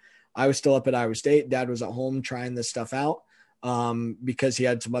that. I was still up at Iowa State. Dad was at home trying this stuff out because he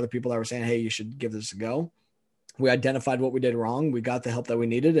had some other people that were saying, hey, you should give this a go. We identified what we did wrong. We got the help that we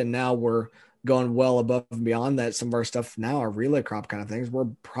needed. And now we're going well above and beyond that. Some of our stuff now are relay crop kind of things. We're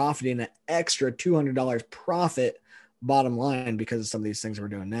profiting an extra $200 profit bottom line because of some of these things we're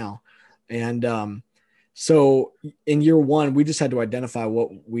doing now. And so in year one, we just had to identify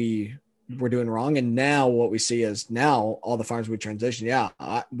what we were doing wrong. And now what we see is now all the farms we transition. Yeah.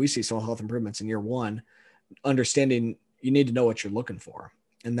 We see soil health improvements in year one, understanding you need to know what you're looking for,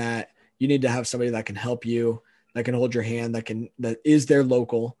 and that you need to have somebody that can help you, that can hold your hand, that is their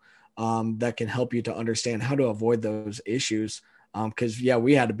local, that can help you to understand how to avoid those issues. Because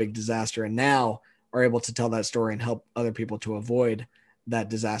we had a big disaster, and now are able to tell that story and help other people to avoid that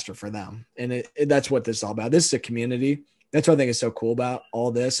disaster for them. And that's what this is all about. This is a community. That's what I think is so cool about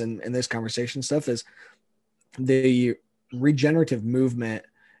all this and this conversation stuff is the regenerative movement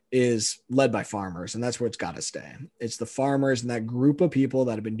is led by farmers, and that's where it's got to stay. It's the farmers and that group of people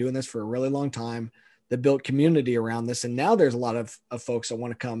that have been doing this for a really long time that built community around this. And now there's a lot of folks that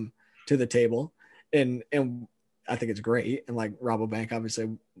want to come to the table, and I think it's great. And like Rabobank,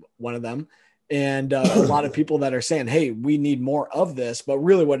 obviously one of them, and a lot of people that are saying, hey, we need more of this. But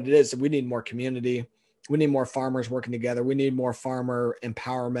really what it is, we need more community. We need more farmers working together. We need more farmer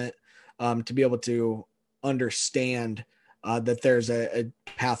empowerment to be able to understand that there's a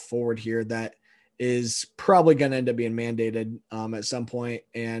path forward here that is probably going to end up being mandated at some point.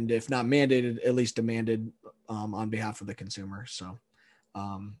 And if not mandated, at least demanded on behalf of the consumer. So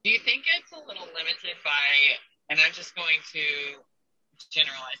do you think it's a little limited by, and I'm just going to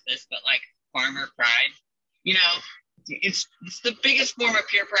generalize this, but like farmer pride, it's the biggest form of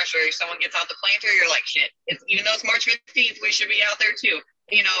peer pressure. If someone gets out the planter, you're like, shit. It's, even though it's March 15th, we should be out there too.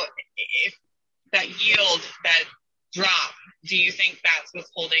 You know, if that yield, that drop, do you think that's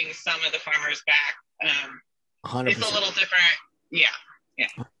what's holding some of the farmers back? 100%. It's a little different. Yeah.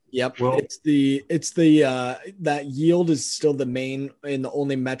 Yep. Well, it's the that yield is still the main and the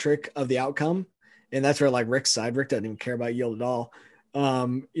only metric of the outcome. And that's where like Rick's side, Rick doesn't even care about yield at all.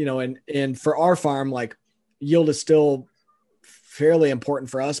 You know, and for our farm, like yield is still fairly important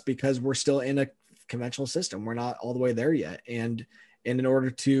for us because we're still in a conventional system. We're not all the way there yet. And in order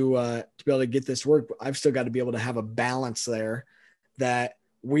to be able to get this work, I've still got to be able to have a balance there that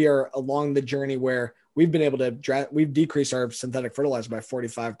we are along the journey where we've been able to we've decreased our synthetic fertilizer by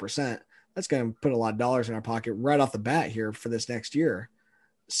 45%. That's going to put a lot of dollars in our pocket right off the bat here for this next year.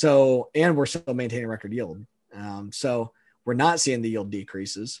 So, and we're still maintaining record yield. So we're not seeing the yield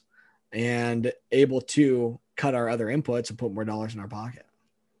decreases and able to cut our other inputs and put more dollars in our pocket.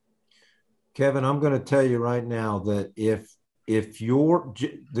 Kevin, I'm going to tell you right now that if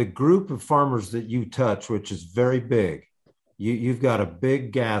the group of farmers that you touch, which is very big, you've got a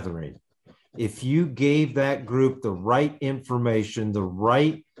big gathering. If you gave that group the right information, the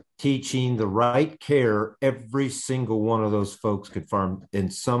right teaching, the right care, every single one of those folks could farm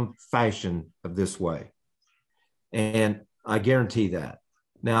in some fashion of this way. And I guarantee that.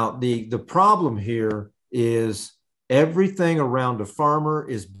 Now, the problem here is everything around a farmer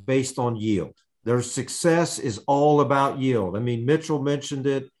is based on yield. Their success is all about yield. I mean, Mitchell mentioned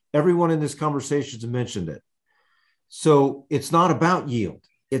it. Everyone in this conversation has mentioned it. So it's not about yield.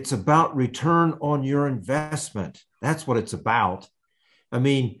 It's about return on your investment. That's what it's about. I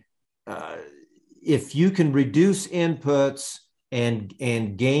mean, if you can reduce inputs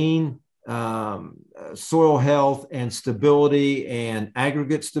and gain soil health and stability and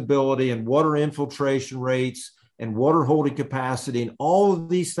aggregate stability and water infiltration rates and water holding capacity, and all of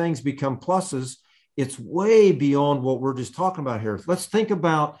these things become pluses, it's way beyond what we're just talking about here. Let's think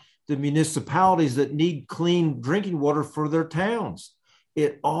about the municipalities that need clean drinking water for their towns.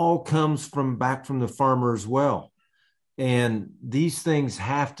 It all comes back from the farmer as well. And these things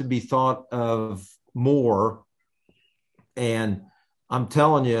have to be thought of more. And I'm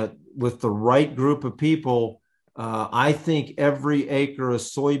telling you, with the right group of people, I think every acre of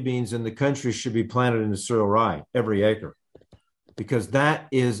soybeans in the country should be planted into cereal rye, every acre, because that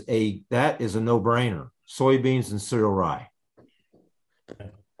is a no-brainer. Soybeans and cereal rye.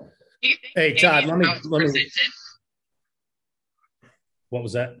 Hey, Todd, let me. What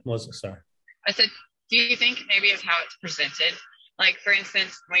was that, Melissa? Sorry. I said, do you think maybe it's how it's presented? Like, for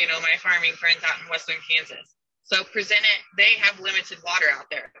instance, you know, my farming friends out in Western Kansas. So they have limited water out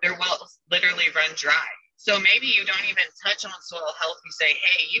there. Their wells literally run dry. So maybe you don't even touch on soil health. You say,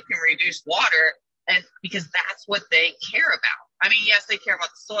 hey, you can reduce water, and because that's what they care about. I mean, yes, they care about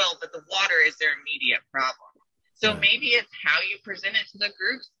the soil, but the water is their immediate problem. So maybe it's how you present it to the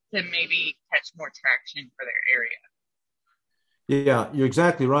groups to maybe catch more traction for their area. Yeah, you're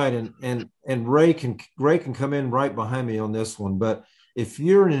exactly right. And Ray can come in right behind me on this one. But if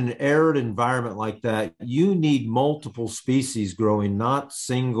you're in an arid environment like that, you need multiple species growing, not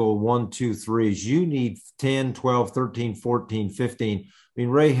single 1, 2, 3s. You need 10, 12, 13, 14, 15. I mean,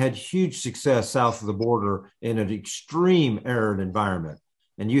 Ray had huge success south of the border in an extreme arid environment,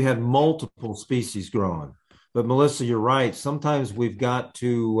 and you had multiple species growing. But Melissa, you're right. Sometimes we've got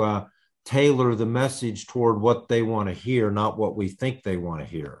to tailor the message toward what they want to hear, not what we think they want to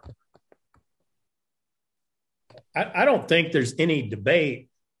hear. I don't think there's any debate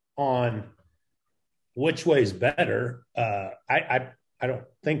on which way is better. I don't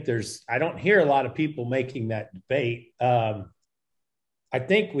think I don't hear a lot of people making that debate. I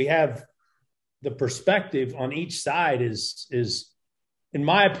think we have the perspective on each side is, in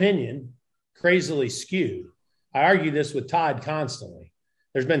my opinion, crazily skewed. I argue this with Todd constantly.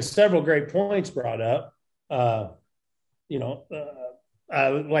 There's been several great points brought up, like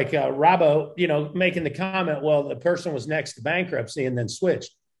Robbo, making the comment, well, the person was next to bankruptcy and then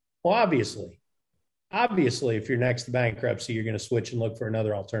switched. Well, obviously, if you're next to bankruptcy, you're going to switch and look for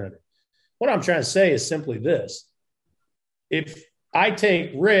another alternative. What I'm trying to say is simply this. If I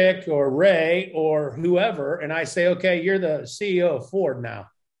take Rick or Ray or whoever, and I say, okay, you're the CEO of Ford now.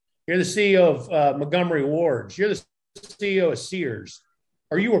 You're the CEO of Montgomery Ward's. You're the CEO of Sears.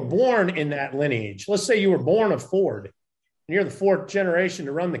 Or you were born in that lineage. Let's say you were born of Ford, and you're the fourth generation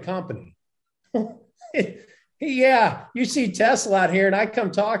to run the company. Yeah, you see Tesla out here, and I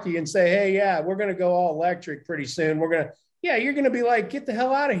come talk to you and say, hey, yeah, we're going to go all electric pretty soon. You're going to be like, get the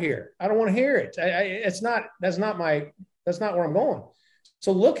hell out of here. I don't want to hear it. That's not where I'm going.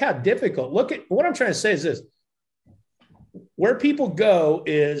 So look how difficult. Look at what I'm trying to say is this. where people go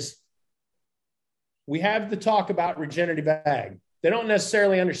is we have the talk about regenerative ag. They don't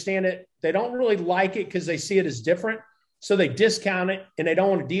necessarily understand it. They don't really like it because they see it as different. So they discount it and they don't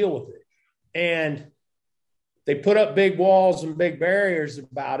want to deal with it. And they put up big walls and big barriers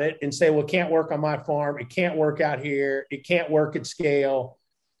about it and say, well, it can't work on my farm. It can't work out here. It can't work at scale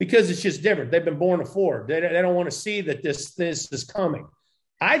because it's just different. They've been born to Ford. They don't want to see that this is coming.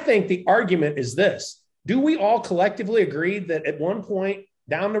 I think the argument is this. Do we all collectively agree that at one point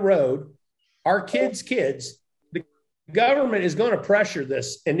down the road, our kids, the government is going to pressure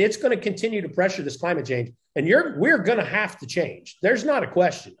this, and it's going to continue to pressure this climate change, and we're going to have to change. There's not a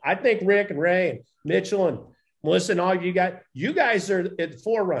question. I think Rick and Ray and Mitchell and Melissa and all of you guys are the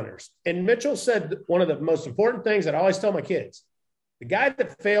forerunners. And Mitchell said one of the most important things that I always tell my kids, the guy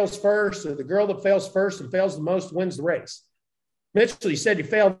that fails first or the girl that fails first and fails the most wins the race. Mitchell, you said you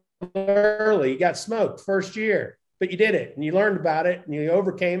failed early. You got smoked first year, but you did it and you learned about it and you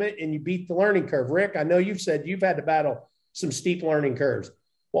overcame it and you beat the learning curve. Rick, I know you've said you've had to battle some steep learning curves.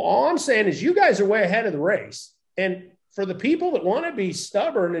 Well, all I'm saying is you guys are way ahead of the race. And for the people that want to be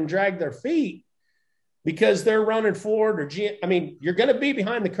stubborn and drag their feet because they're running Ford or you're going to be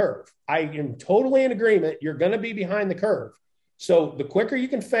behind the curve. I am totally in agreement. You're going to be behind the curve. So the quicker you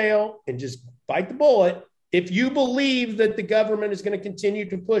can fail and just bite the bullet, if you believe that the government is going to continue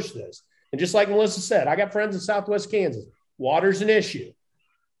to push this. And just like Melissa said, I got friends in Southwest Kansas. Water's an issue.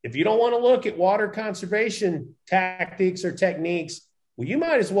 If you don't want to look at water conservation tactics or techniques, well, you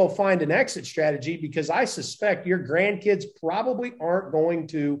might as well find an exit strategy because I suspect your grandkids probably aren't going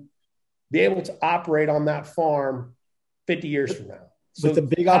to be able to operate on that farm 50 years from now. So but the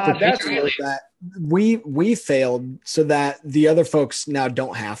big opportunity is that we failed so that the other folks now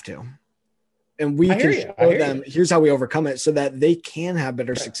don't have to. And we can show them, here's how we overcome it so that they can have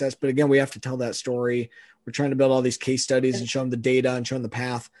better success. But again, we have to tell that story. We're trying to build all these case studies and show them the data and show them the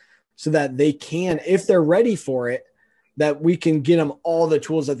path so that they can, if they're ready for it, that we can get them all the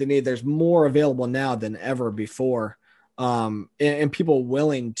tools that they need. There's more available now than ever before. And people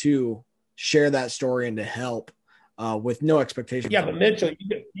willing to share that story and to help with no expectation. Yeah, but Mitchell,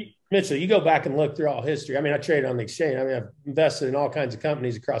 you go back and look through all history. I mean, I traded on the exchange. I mean, I've invested in all kinds of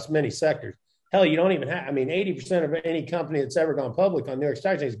companies across many sectors. Hell, you don't even have, 80% of any company that's ever gone public on New York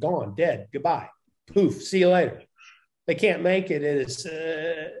Stock Exchange is gone, dead, goodbye, poof, see you later. They can't make it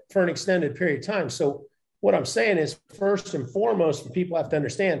for an extended period of time. So what I'm saying is, first and foremost, people have to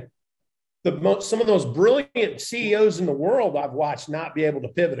understand some of those brilliant CEOs in the world I've watched not be able to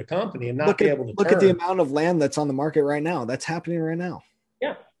pivot a company and not be able to look at the amount of land that's on the market right now. That's happening right now.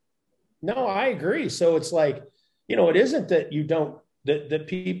 Yeah, no, I agree. So it's like, it isn't that you don't, that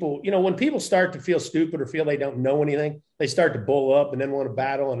people, when people start to feel stupid or feel they don't know anything, they start to bull up and then want to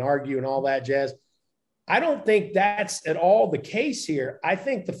battle and argue and all that jazz. I don't think that's at all the case here. I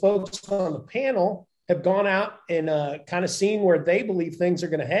think the folks on the panel have gone out and kind of seen where they believe things are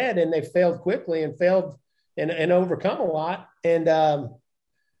going to head, and they failed quickly and failed and overcome a lot. And,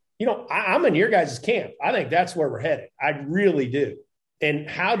 I'm in your guys' camp. I think that's where we're headed. I really do. And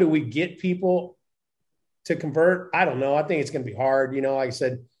how do we get people to convert? I don't know. I think it's going to be hard. Like I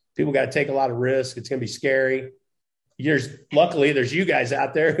said, people got to take a lot of risk. It's going to be scary. Luckily, there's you guys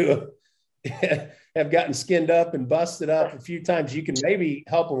out there who have gotten skinned up and busted up a few times. You can maybe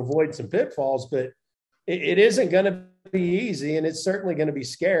help them avoid some pitfalls, but it isn't going to be easy, and it's certainly going to be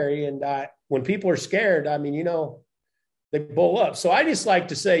scary. And when people are scared, they bull up. So I just like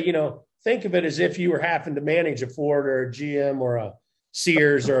to say, think of it as if you were having to manage a Ford or a GM or a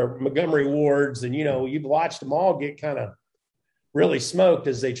Sears or Montgomery Wards, and you've watched them all get kind of really smoked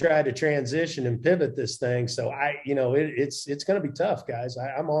as they try to transition and pivot this thing. So it's going to be tough, guys.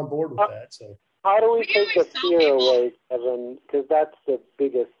 I'm on board with that. So how do we take the fear away, Kevin? Because that's the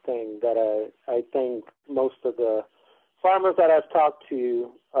biggest thing that I think most of the farmers that I've talked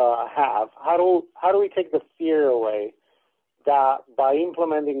to have. How do we take the fear away that by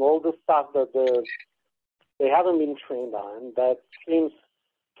implementing all the stuff that they haven't been trained on, that seems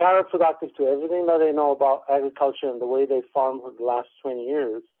counterproductive to everything that they know about agriculture and the way they farm for the last 20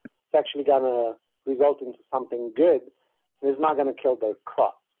 years. It's actually going to result into something good, and it's not going to kill their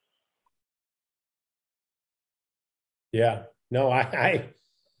crop. Yeah, no,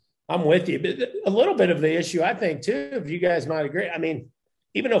 I'm with you. But a little bit of the issue, I think, too, if you guys might agree.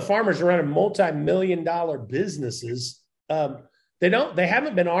 Even though farmers are running multi-million-dollar businesses, they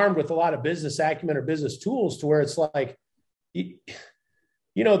haven't been armed with a lot of business acumen or business tools to where it's like,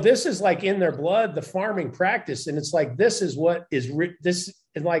 this is like in their blood, the farming practice. And it's like, this is what is this.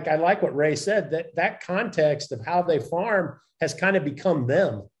 And like, I like what Ray said, that context of how they farm has kind of become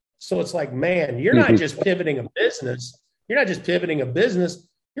them. So it's like, man, you're not just pivoting a business. you're not just pivoting a business,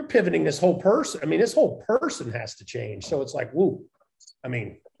 you're pivoting this whole person. I mean, this whole person has to change. So it's like, woo. I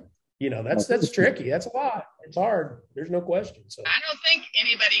mean, that's tricky. That's a lot. It's hard. There's no question. So I don't think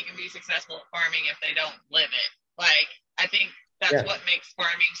anybody can be successful at farming if they don't live it. Like, I think that's what makes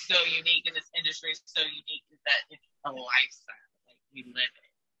farming so unique, and this industry is so unique, is that it's a lifestyle. Like, we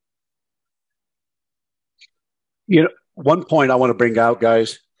live it. One point I want to bring out,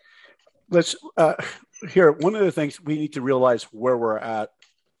 guys. Let's one of the things we need to realize where we're at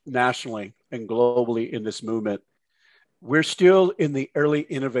nationally and globally in this movement. We're still in the early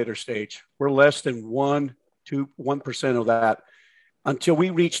innovator stage. We're less than 1% of that. Until we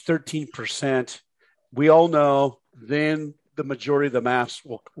reach 13%, we all know then the majority of the mass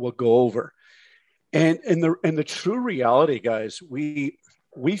will go over. And the true reality, guys, we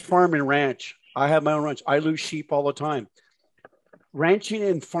farm and ranch. I have my own ranch. I lose sheep all the time. Ranching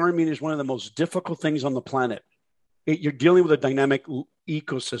and farming is one of the most difficult things on the planet. You're dealing with a dynamic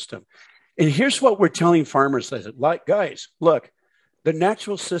ecosystem. And here's what we're telling farmers. Like, guys, look, the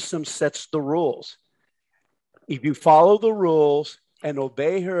natural system sets the rules. If you follow the rules and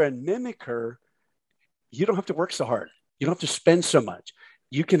obey her and mimic her, you don't have to work so hard. You don't have to spend so much.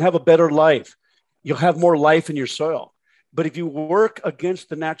 You can have a better life. You'll have more life in your soil. But if you work against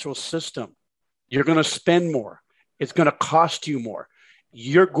the natural system, you're going to spend more. It's going to cost you more.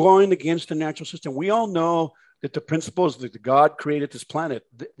 You're going against the natural system. We all know that the principles that God created this planet,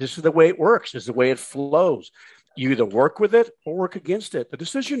 this is the way it works. This is the way it flows. You either work with it or work against it. The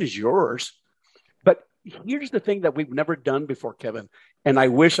decision is yours. But here's the thing that we've never done before, Kevin, and I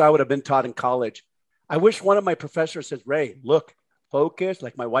wish I would have been taught in college. I wish one of my professors says, Ray, look, focus,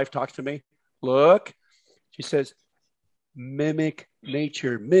 like my wife talks to me. Look, she says, mimic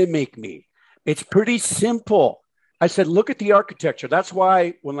nature, mimic me. It's pretty simple. I said, look at the architecture. That's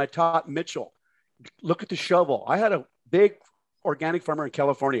why when I taught Mitchell, look at the shovel. I had a big organic farmer in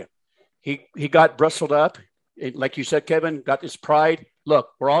California. He got bristled up. Like you said, Kevin, got this pride. Look,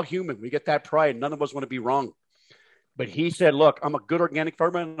 we're all human. We get that pride. None of us want to be wrong. But he said, look, I'm a good organic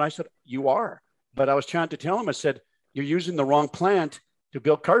farmer. And I said, you are. But I was trying to tell him, I said, you're using the wrong plant to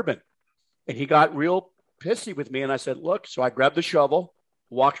build carbon. And he got real pissy with me. And I said, look, so I grabbed the shovel,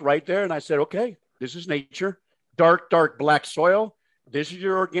 walked right there. And I said, okay, this is nature. Dark black soil. This is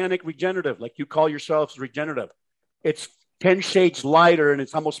your organic regenerative, like you call yourselves regenerative. It's 10 shades lighter and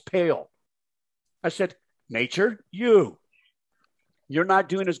it's almost pale. I said, nature, you're not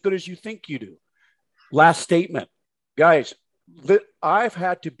doing as good as you think you do. Last statement. Guys, I've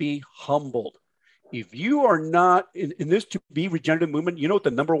had to be humbled. If you are not in this to be regenerative movement, you know what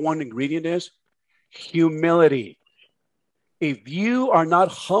the number one ingredient is? Humility. If you are not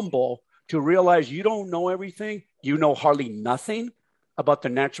humble to realize you don't know everything, you know hardly nothing about the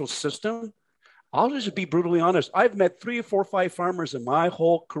natural system, I'll just be brutally honest. I've met 3 or 4 or 5 farmers in my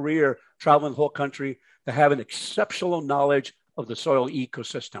whole career, traveling the whole country, that have an exceptional knowledge of the soil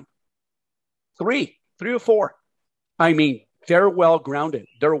ecosystem. 3 or 4. I mean, they're well grounded.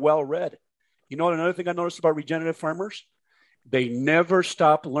 They're well read. You know what another thing I noticed about regenerative farmers? They never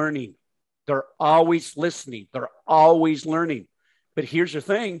stop learning. They're always listening. They're always learning. But here's the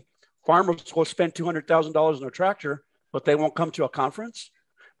thing. Farmers will spend $200,000 on a tractor, but they won't come to a conference.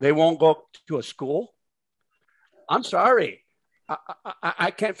 They won't go to a school. I'm sorry. I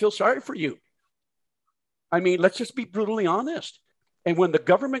can't feel sorry for you. I mean, let's just be brutally honest. And when the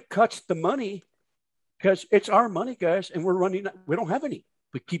government cuts the money, because it's our money, guys, and we don't have any.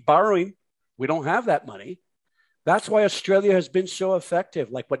 We keep borrowing. We don't have that money. That's why Australia has been so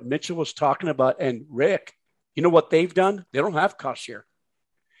effective, like what Mitchell was talking about. And Rick, you know what they've done? They don't have cost share.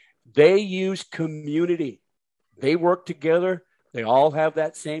 They use community. They work together. They all have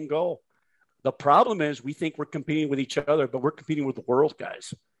that same goal. The problem is we think we're competing with each other, but we're competing with the world,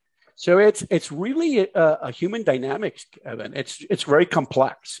 guys. So it's really a human dynamics, Kevin. It's very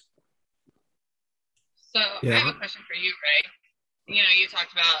complex. So I have a question for you, Ray. You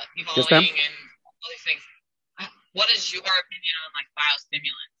talked about evolving and all these things. What is your opinion on like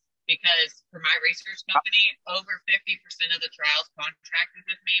biostimulants? Because for my research company, over 50% of the trials contracted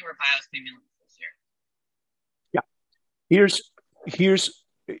with me were biostimulants this year. Yeah. Here's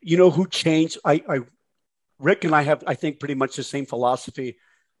who changed. Rick and I have, I think, pretty much the same philosophy.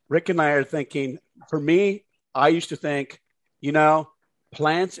 Rick and I are thinking, for me, I used to think,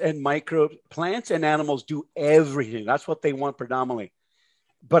 plants and animals do everything. That's what they want predominantly.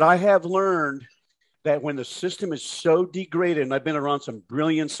 But I have learned that when the system is so degraded, and I've been around some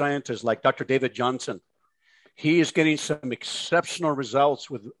brilliant scientists like Dr. David Johnson, he is getting some exceptional results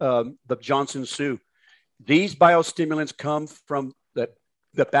with the Johnson Sioux. These biostimulants come from the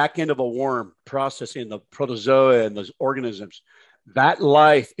the back end of a worm processing the protozoa and those organisms. That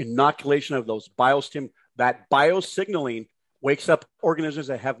life inoculation of those that biosignaling wakes up organisms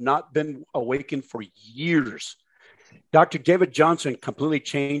that have not been awakened for years. Dr. David Johnson completely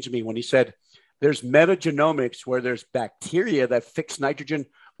changed me when he said there's metagenomics where there's bacteria that fix nitrogen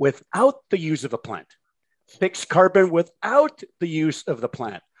without the use of a plant, fix carbon without the use of the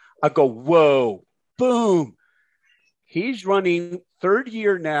plant. I go, whoa, boom. He's running third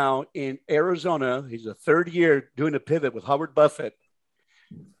year now in Arizona. He's a third year doing a pivot with Howard Buffett,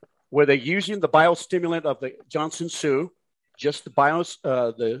 where they're using the biostimulant of the Johnson Sioux, just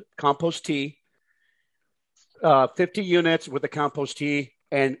the compost tea, 50 units with the compost tea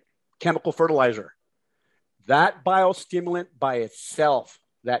and chemical fertilizer. That biostimulant by itself,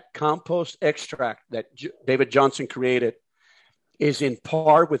 that compost extract that David Johnson created, is in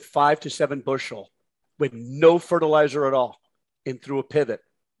par with 5 to 7 bushel with no fertilizer at all and through a pivot.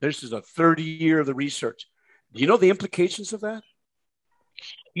 This is a 30 year of the research. Do you know the implications of that?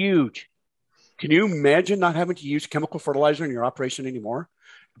 Huge. Can you imagine not having to use chemical fertilizer in your operation anymore?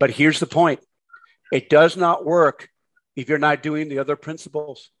 But here's the point. It does not work if you're not doing the other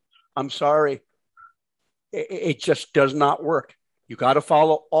principles. I'm sorry. It just does not work. You got to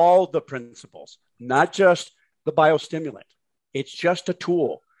follow all the principles, not just the biostimulant. It's just a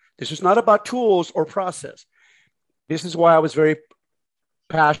tool. This is not about tools or process. This is why I was very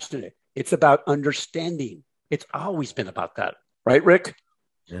passionate. It's about understanding. It's always been about that. Right, Rick?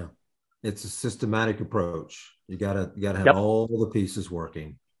 Yeah. It's a systematic approach. You gotta have Yep. all the pieces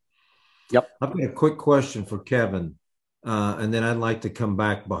working. Yep. I've got a quick question for Kevin, and then I'd like to come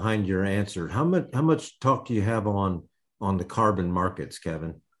back behind your answer. How much talk do you have on the carbon markets,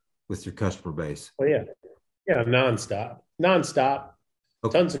 Kevin, with your customer base? Oh yeah, nonstop.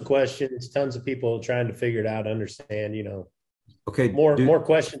 Okay. Tons of questions, tons of people trying to figure it out, understand. Okay. More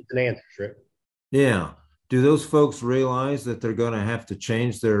questions than answers, Rick. Yeah. Do those folks realize that they're going to have to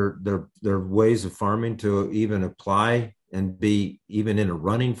change their ways of farming to even apply and be even in a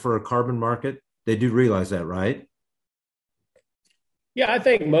running for a carbon market? They do realize that, right? Yeah, I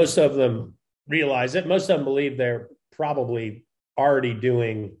think most of them realize it. Most of them believe they're probably already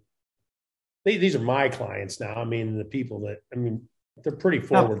doing. These are my clients now. I mean, the people they're pretty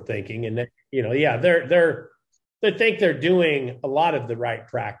forward thinking, and they think they're doing a lot of the right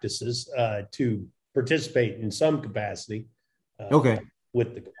practices to participate in some capacity.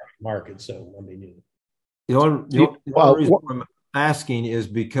 With the market. So I mean, the reason I'm asking is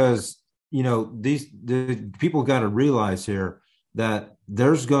because the people got to realize here that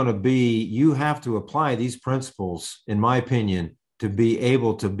there's going to be, you have to apply these principles, in my opinion, to be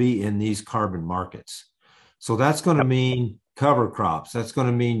able to be in these carbon markets. So that's going to mean cover crops. That's going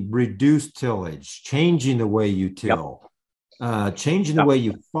to mean reduced tillage, changing the way you till, changing the way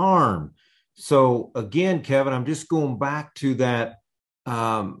you farm. So again, Kevin, I'm just going back to that.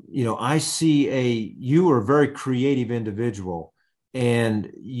 I see you are a very creative individual, and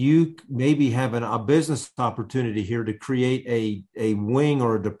you maybe have a business opportunity here to create a wing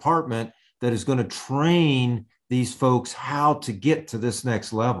or a department that is going to train these folks how to get to this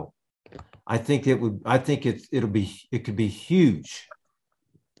next level. I think it could be huge.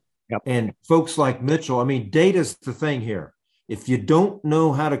 Yep. And folks like Mitchell, data's the thing here. If you don't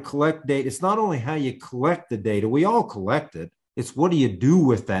know how to collect data, it's not only how you collect the data, we all collect it. It's what do you do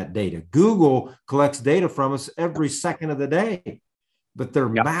with that data? Google collects data from us every second of the day, but they're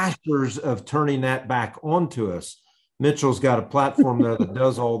masters of turning that back onto us. Mitchell's got a platform there that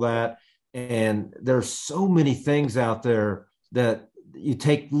does all that. And there's so many things out there that you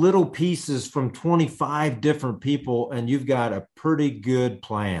take little pieces from 25 different people and you've got a pretty good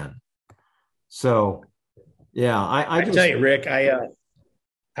plan. So, yeah, I tell you, Rick, I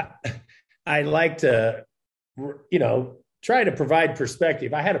like to, try to provide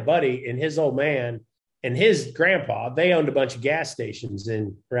perspective. I had a buddy and his old man and his grandpa, they owned a bunch of gas stations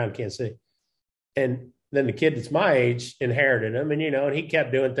around Kansas City. And then the kid that's my age inherited them, and he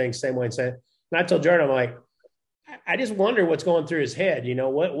kept doing things the same way. And I told Jordan, I'm like, I just wonder what's going through his head.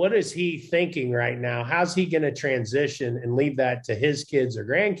 What is he thinking right now? How's he going to transition and leave that to his kids or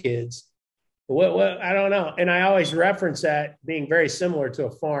grandkids? What I don't know. And I always reference that being very similar to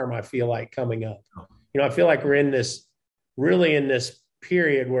a farm. I feel like coming up, I feel like we're in this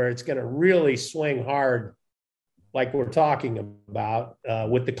period where it's going to really swing hard, like we're talking about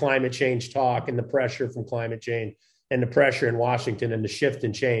with the climate change talk and the pressure from climate change and the pressure in Washington and the shift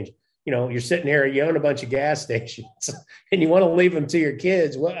and change. You're sitting here, you own a bunch of gas stations and you want to leave them to your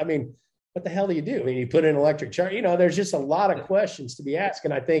kids. What the hell do? You put in electric charge, there's just a lot of questions to be asked.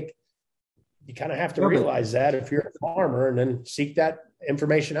 And I think you kind of have to realize that if you're a farmer and then seek that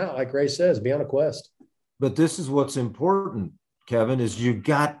information out. Like Ray says, be on a quest. But this is what's important, Kevin, is you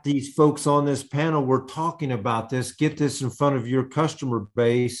got these folks on this panel. We're talking about this. Get this in front of your customer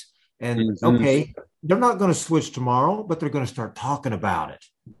base. And okay, they're not going to switch tomorrow, but they're going to start talking about it.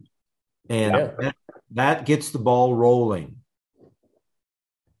 And that gets the ball rolling.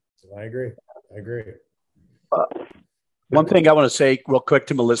 I agree. One thing I want to say real quick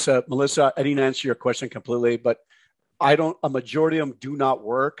to Melissa. Melissa, I didn't answer your question completely, but a majority of them do not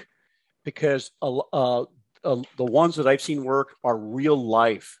work because the ones that I've seen work are real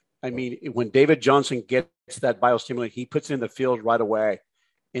life. I mean, when David Johnson gets that biostimulant, he puts it in the field right away.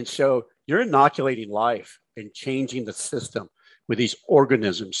 And so you're inoculating life and changing the system with these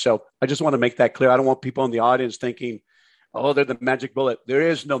organisms. So I just want to make that clear. I don't want people in the audience thinking, oh, they're the magic bullet. There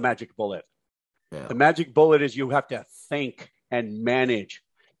is no magic bullet. Yeah. The magic bullet is you have to think and manage.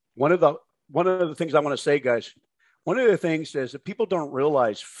 One of the things I want to say, guys, one of the things is that people don't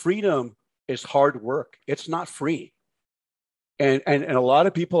realize freedom is hard work. It's not free. And a lot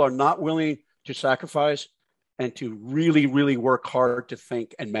of people are not willing to sacrifice and to really, really work hard to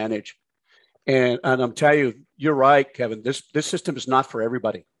think and manage. And I'm telling you, you're right, Kevin. This system is not for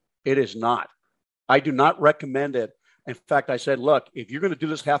everybody. It is not. I do not recommend it. In fact, I said, look, if you're going to do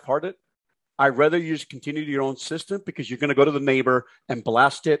this half-hearted, I'd rather you just continue your own system because you're going to go to the neighbor and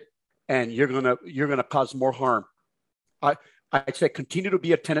blast it, and you're going to cause more harm. I'd say continue to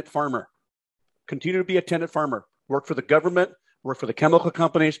be a tenant farmer. Continue to be a tenant farmer. Work for the government, work for the chemical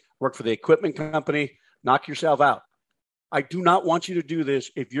companies, work for the equipment company, knock yourself out. I do not want you to do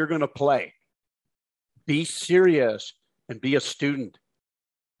this if you're going to play. Be serious and be a student.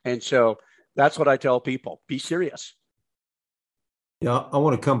 And so that's what I tell people. Be serious. Yeah, I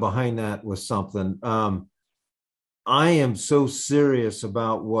want to come behind that with something. I am so serious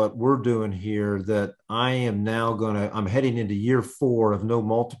about what we're doing here that I am now I'm heading into year 4 of no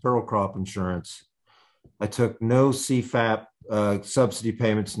multi-peril crop insurance. I took no CFAP subsidy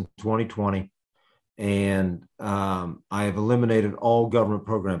payments in 2020. And I have eliminated all government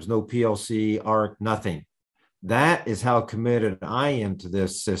programs, no PLC, ARC, nothing. That is how committed I am to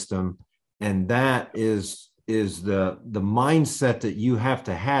this system. And that is the mindset that you have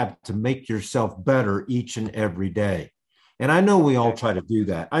to make yourself better each and every day. And I know we all try to do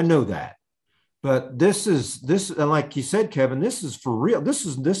that. I know that. But this, and like you said, Kevin, this is for real. This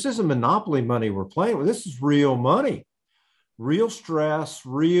isn't monopoly money we're playing with. This is real money. Real stress,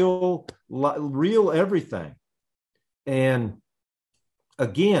 real everything. And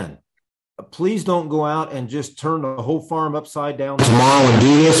again, please don't go out and just turn the whole farm upside down tomorrow and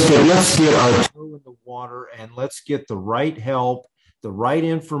do this. But let's get our toe in the water and let's get the right help, the right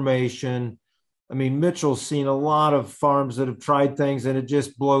information. I mean, Mitchell's seen a lot of farms that have tried things and it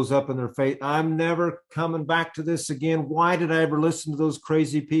just blows up in their face. I'm never coming back to this again. Why did I ever listen to those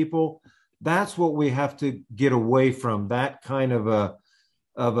crazy people? That's what we have to get away from, that kind of a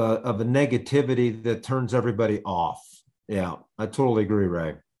negativity that turns everybody off. Yeah, I totally agree,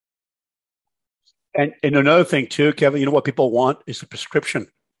 Ray. And another thing too, Kevin, you know what people want is a prescription.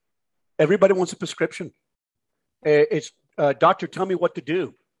 Everybody wants a prescription. It's doctor, tell me what to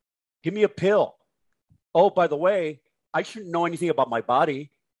do. Give me a pill. Oh, by the way, I shouldn't know anything about my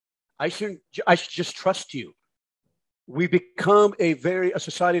body. I should just trust you. We become a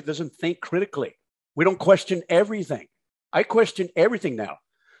society that doesn't think critically. We don't question everything. I question everything now.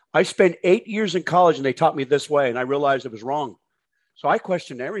 I spent 8 years in college and they taught me this way and I realized it was wrong. So I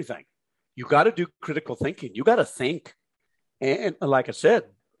question everything. You got to do critical thinking. You got to think. And like I said,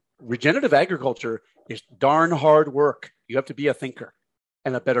 regenerative agriculture is darn hard work. You have to be a thinker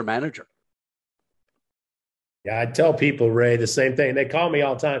and a better manager. Yeah, I tell people, Ray, the same thing. They call me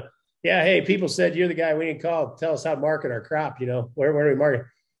all the time. Yeah, hey, people said you're the guy we need to call. Tell us how to market our crop. You know, where do we market?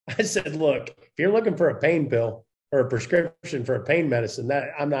 I said, look, if you're looking for a pain pill or a prescription for a pain medicine, that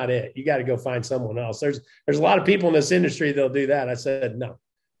I'm not it. You got to go find someone else. There's a lot of people in this industry that'll do that. I said, no,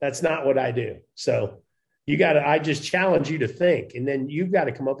 that's not what I do. So I just challenge you to think, and then you've got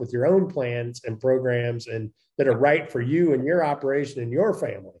to come up with your own plans and programs and that are right for you and your operation and your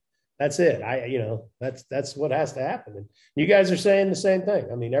family. That's it. That's what has to happen. And you guys are saying the same thing.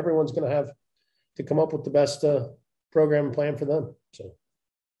 I mean, everyone's going to have to come up with the best program and plan for them. So,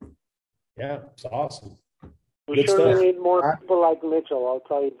 yeah, it's awesome. We surely need more people like Mitchell. I'll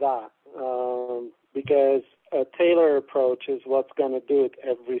tell you that, because a Taylor approach is what's going to do it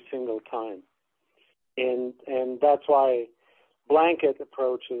every single time, and that's why blanket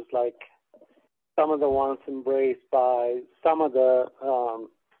approaches like some of the ones embraced by some of the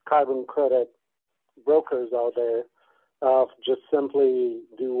carbon credit brokers out there of just simply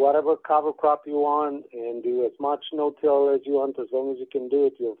do whatever cover crop you want and do as much no-till as you want. As long as you can do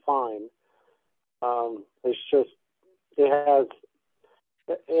it, you're fine. It's just it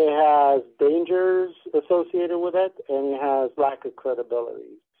has dangers associated with it, and it has lack of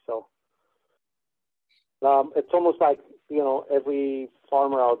credibility. So it's almost like, every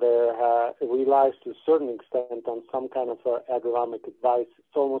farmer out there relies to a certain extent on some kind of agronomic advice.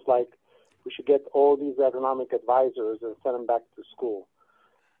 It's almost like we should get all these agronomic advisors and send them back to school.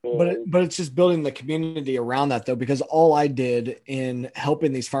 But it's just building the community around that, though, because all I did in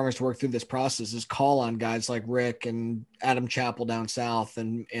helping these farmers to work through this process is call on guys like Rick and Adam Chappell down south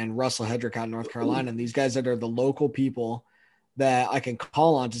and Russell Hedrick out in North Carolina, and these guys that are the local people that I can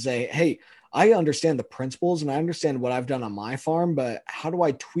call on to say, hey, I understand the principles and I understand what I've done on my farm, but how do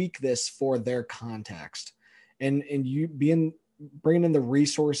I tweak this for their context? And you bringing in the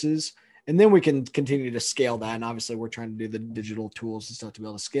resources, and then we can continue to scale that. And obviously we're trying to do the digital tools and stuff to be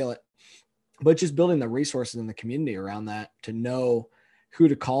able to scale it, but just building the resources in the community around that to know who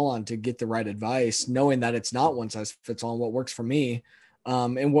to call on to get the right advice, knowing that it's not one size fits all. And what works for me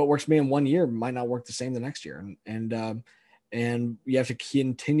and what works for me in 1 year might not work the same the next year. And you have to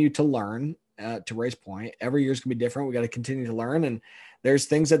continue to learn. To Ray's point, every year is going to be different. We got to continue to learn. And there's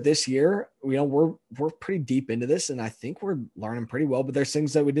things that this year, we're pretty deep into this, and I think we're learning pretty well. But there's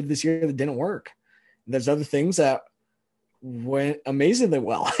things that we did this year that didn't work. And there's other things that went amazingly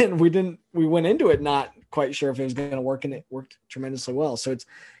well, and we went into it not quite sure if it was going to work, and it worked tremendously well. So it's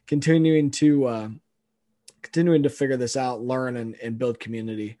continuing to figure this out, learn, and build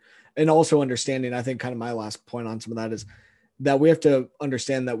community, and also understanding. I think kind of my last point on some of that is that we have to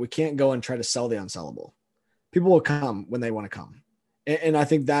understand that we can't go and try to sell the unsellable. People will come when they want to come. And I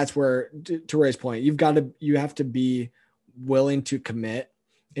think that's where, to Ray's point, you have to be willing to commit.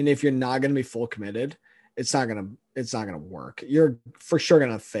 And if you're not going to be full committed, it's not going to work. You're for sure going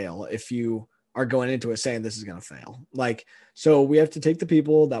to fail if you are going into it saying this is going to fail. So we have to take the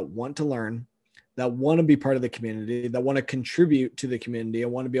people that want to learn, that want to be part of the community, that want to contribute to the community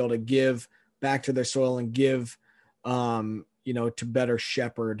and want to be able to give back to their soil and give, to better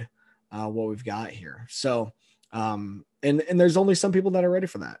shepherd what we've got here. So, and there's only some people that are ready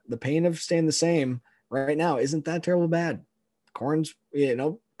for that. The pain of staying the same right now isn't that terrible bad. Corn's,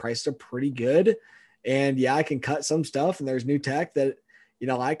 prices are pretty good. And yeah, I can cut some stuff, and there's new tech that,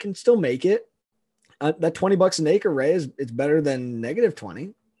 I can still make it. That $20 an acre, Ray, it's better than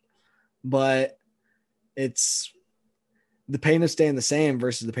 -20, but it's the pain of staying the same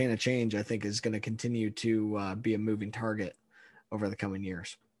versus the pain of change, I think, is going to continue to be a moving target over the coming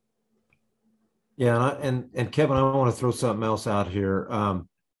years. Yeah. And Kevin, I want to throw something else out here.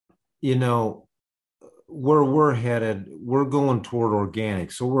 Where we're headed, we're going toward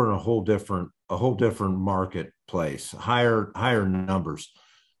organic. So we're in a whole different marketplace, higher numbers.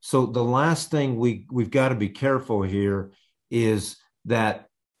 So the last thing we've got to be careful here is that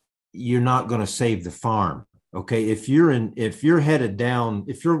you're not going to save the farm. Okay. If you're headed down,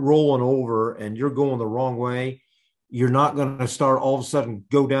 if you're rolling over and you're going the wrong way, you're not going to start all of a sudden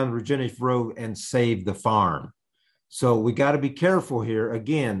go down the regenerative road and save the farm. So we got to be careful here.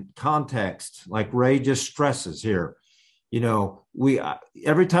 Again, context, like Ray just stresses here.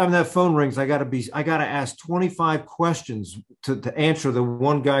 Every time that phone rings, I got to ask 25 questions to answer the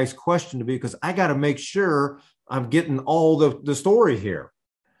one guy's question to me, because I got to make sure I'm getting all the story here.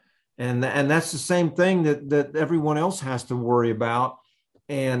 And that's the same thing that everyone else has to worry about.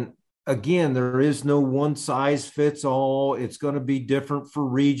 And again, there is no one size fits all. It's going to be different for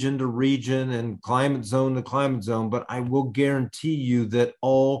region to region and climate zone to climate zone. But I will guarantee you that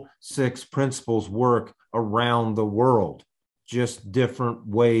all 6 principles work around the world, just different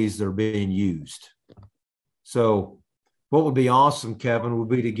ways they're being used. So what would be awesome, Kevin, would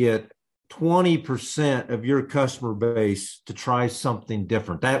be to get 20% of your customer base to try something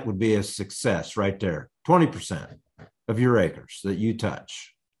different. That would be a success right there. 20% of your acres that you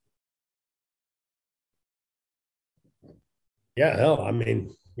touch. Yeah, hell,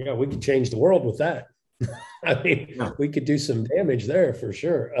 we could change the world with that. We could do some damage there for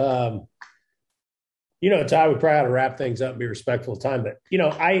sure. Ty, we probably ought to wrap things up and be respectful of time. But,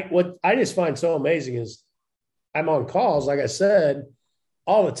 what I just find so amazing is I'm on calls, like I said,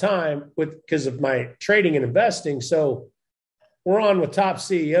 all the time because of my trading and investing. So we're on with top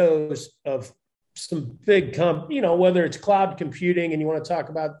CEOs of some big whether it's cloud computing, and you want to talk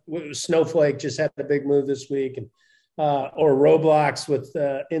about Snowflake just had a big move this week, and or Roblox with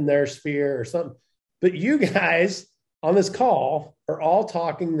in their sphere or something. But you guys on this call are all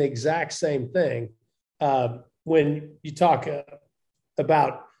talking the exact same thing. When you talk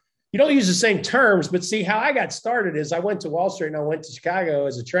about you don't use the same terms, but see how I got started is I went to Wall Street and I went to Chicago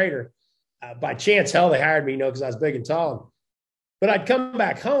as a trader. By chance, hell, they hired me, because I was big and tall. But I'd come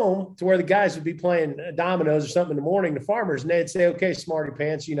back home to where the guys would be playing dominoes or something in the morning, the farmers, and they'd say, okay, smarty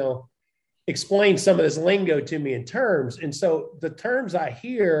pants, explain some of this lingo to me in terms. And so the terms I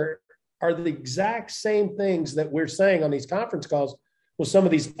hear are the exact same things that we're saying on these conference calls with some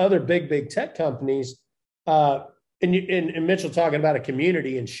of these other big tech companies. And Mitchell talking about a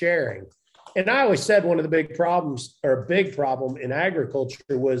community and sharing. And I always said one of the big problems, or a big problem in agriculture,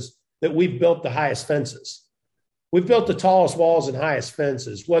 was that we've built the highest fences. We've built the tallest walls and highest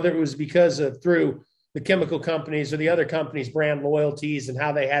fences, whether it was because of through the chemical companies or the other companies' brand loyalties and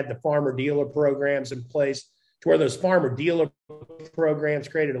how they had the farmer dealer programs in place, to where those farmer dealer programs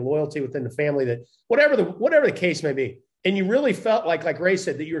created a loyalty within the family, that whatever the case may be. And you really felt like Ray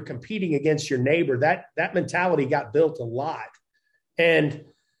said, that you were competing against your neighbor. That mentality got built a lot. And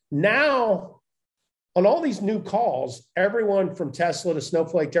now on all these new calls, everyone from Tesla to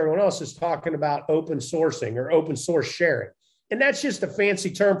Snowflake to everyone else is talking about open sourcing or open source sharing. And that's just a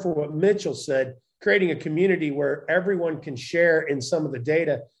fancy term for what Mitchell said, creating a community where everyone can share in some of the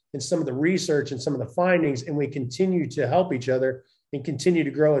data and some of the research and some of the findings, and we continue to help each other and continue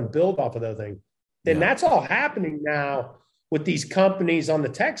to grow and build off of those things. And that's all happening now with these companies on the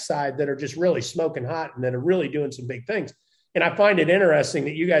tech side that are just really smoking hot and that are really doing some big things. And I find it interesting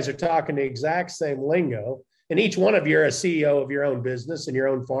that you guys are talking the exact same lingo, and each one of you are a CEO of your own business and your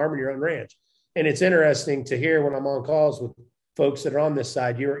own farm and your own ranch. And it's interesting to hear when I'm on calls with folks that are on this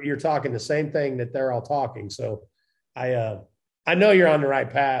side, you're talking the same thing that they're all talking. So I know you're on the right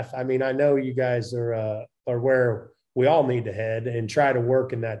path. I mean, I know you guys are where we all need to head and try to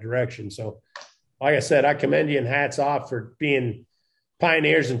work in that direction. So like I said, I commend you and hats off for being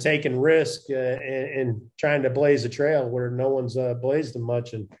pioneers and taking risk and trying to blaze a trail where no one's blazed them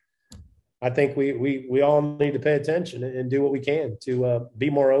much. And I think we all need to pay attention and do what we can to be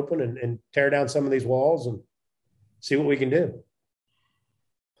more open and tear down some of these walls and see what we can do.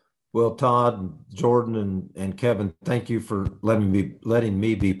 Well, Todd, Jordan, and Kevin, thank you for letting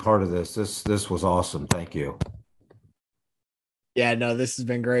me be part of this. This was awesome. Thank you. Yeah, no, this has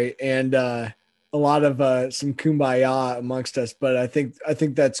been great. And a lot of some kumbaya amongst us, but I think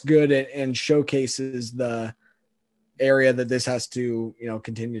that's good and showcases the area that this has to,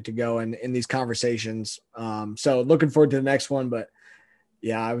 continue to go in these conversations. So looking forward to the next one, but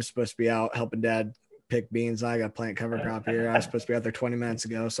yeah, I was supposed to be out helping Dad pick beans. I got to plant cover crop here. I was supposed to be out there 20 minutes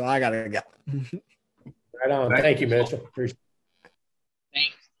ago, so I got to go. Right on. Thank you, Mitchell. Thanks.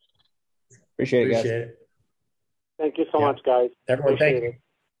 Appreciate it, guys. Thank you so much, guys. Everyone, thank you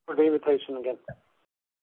for the invitation again.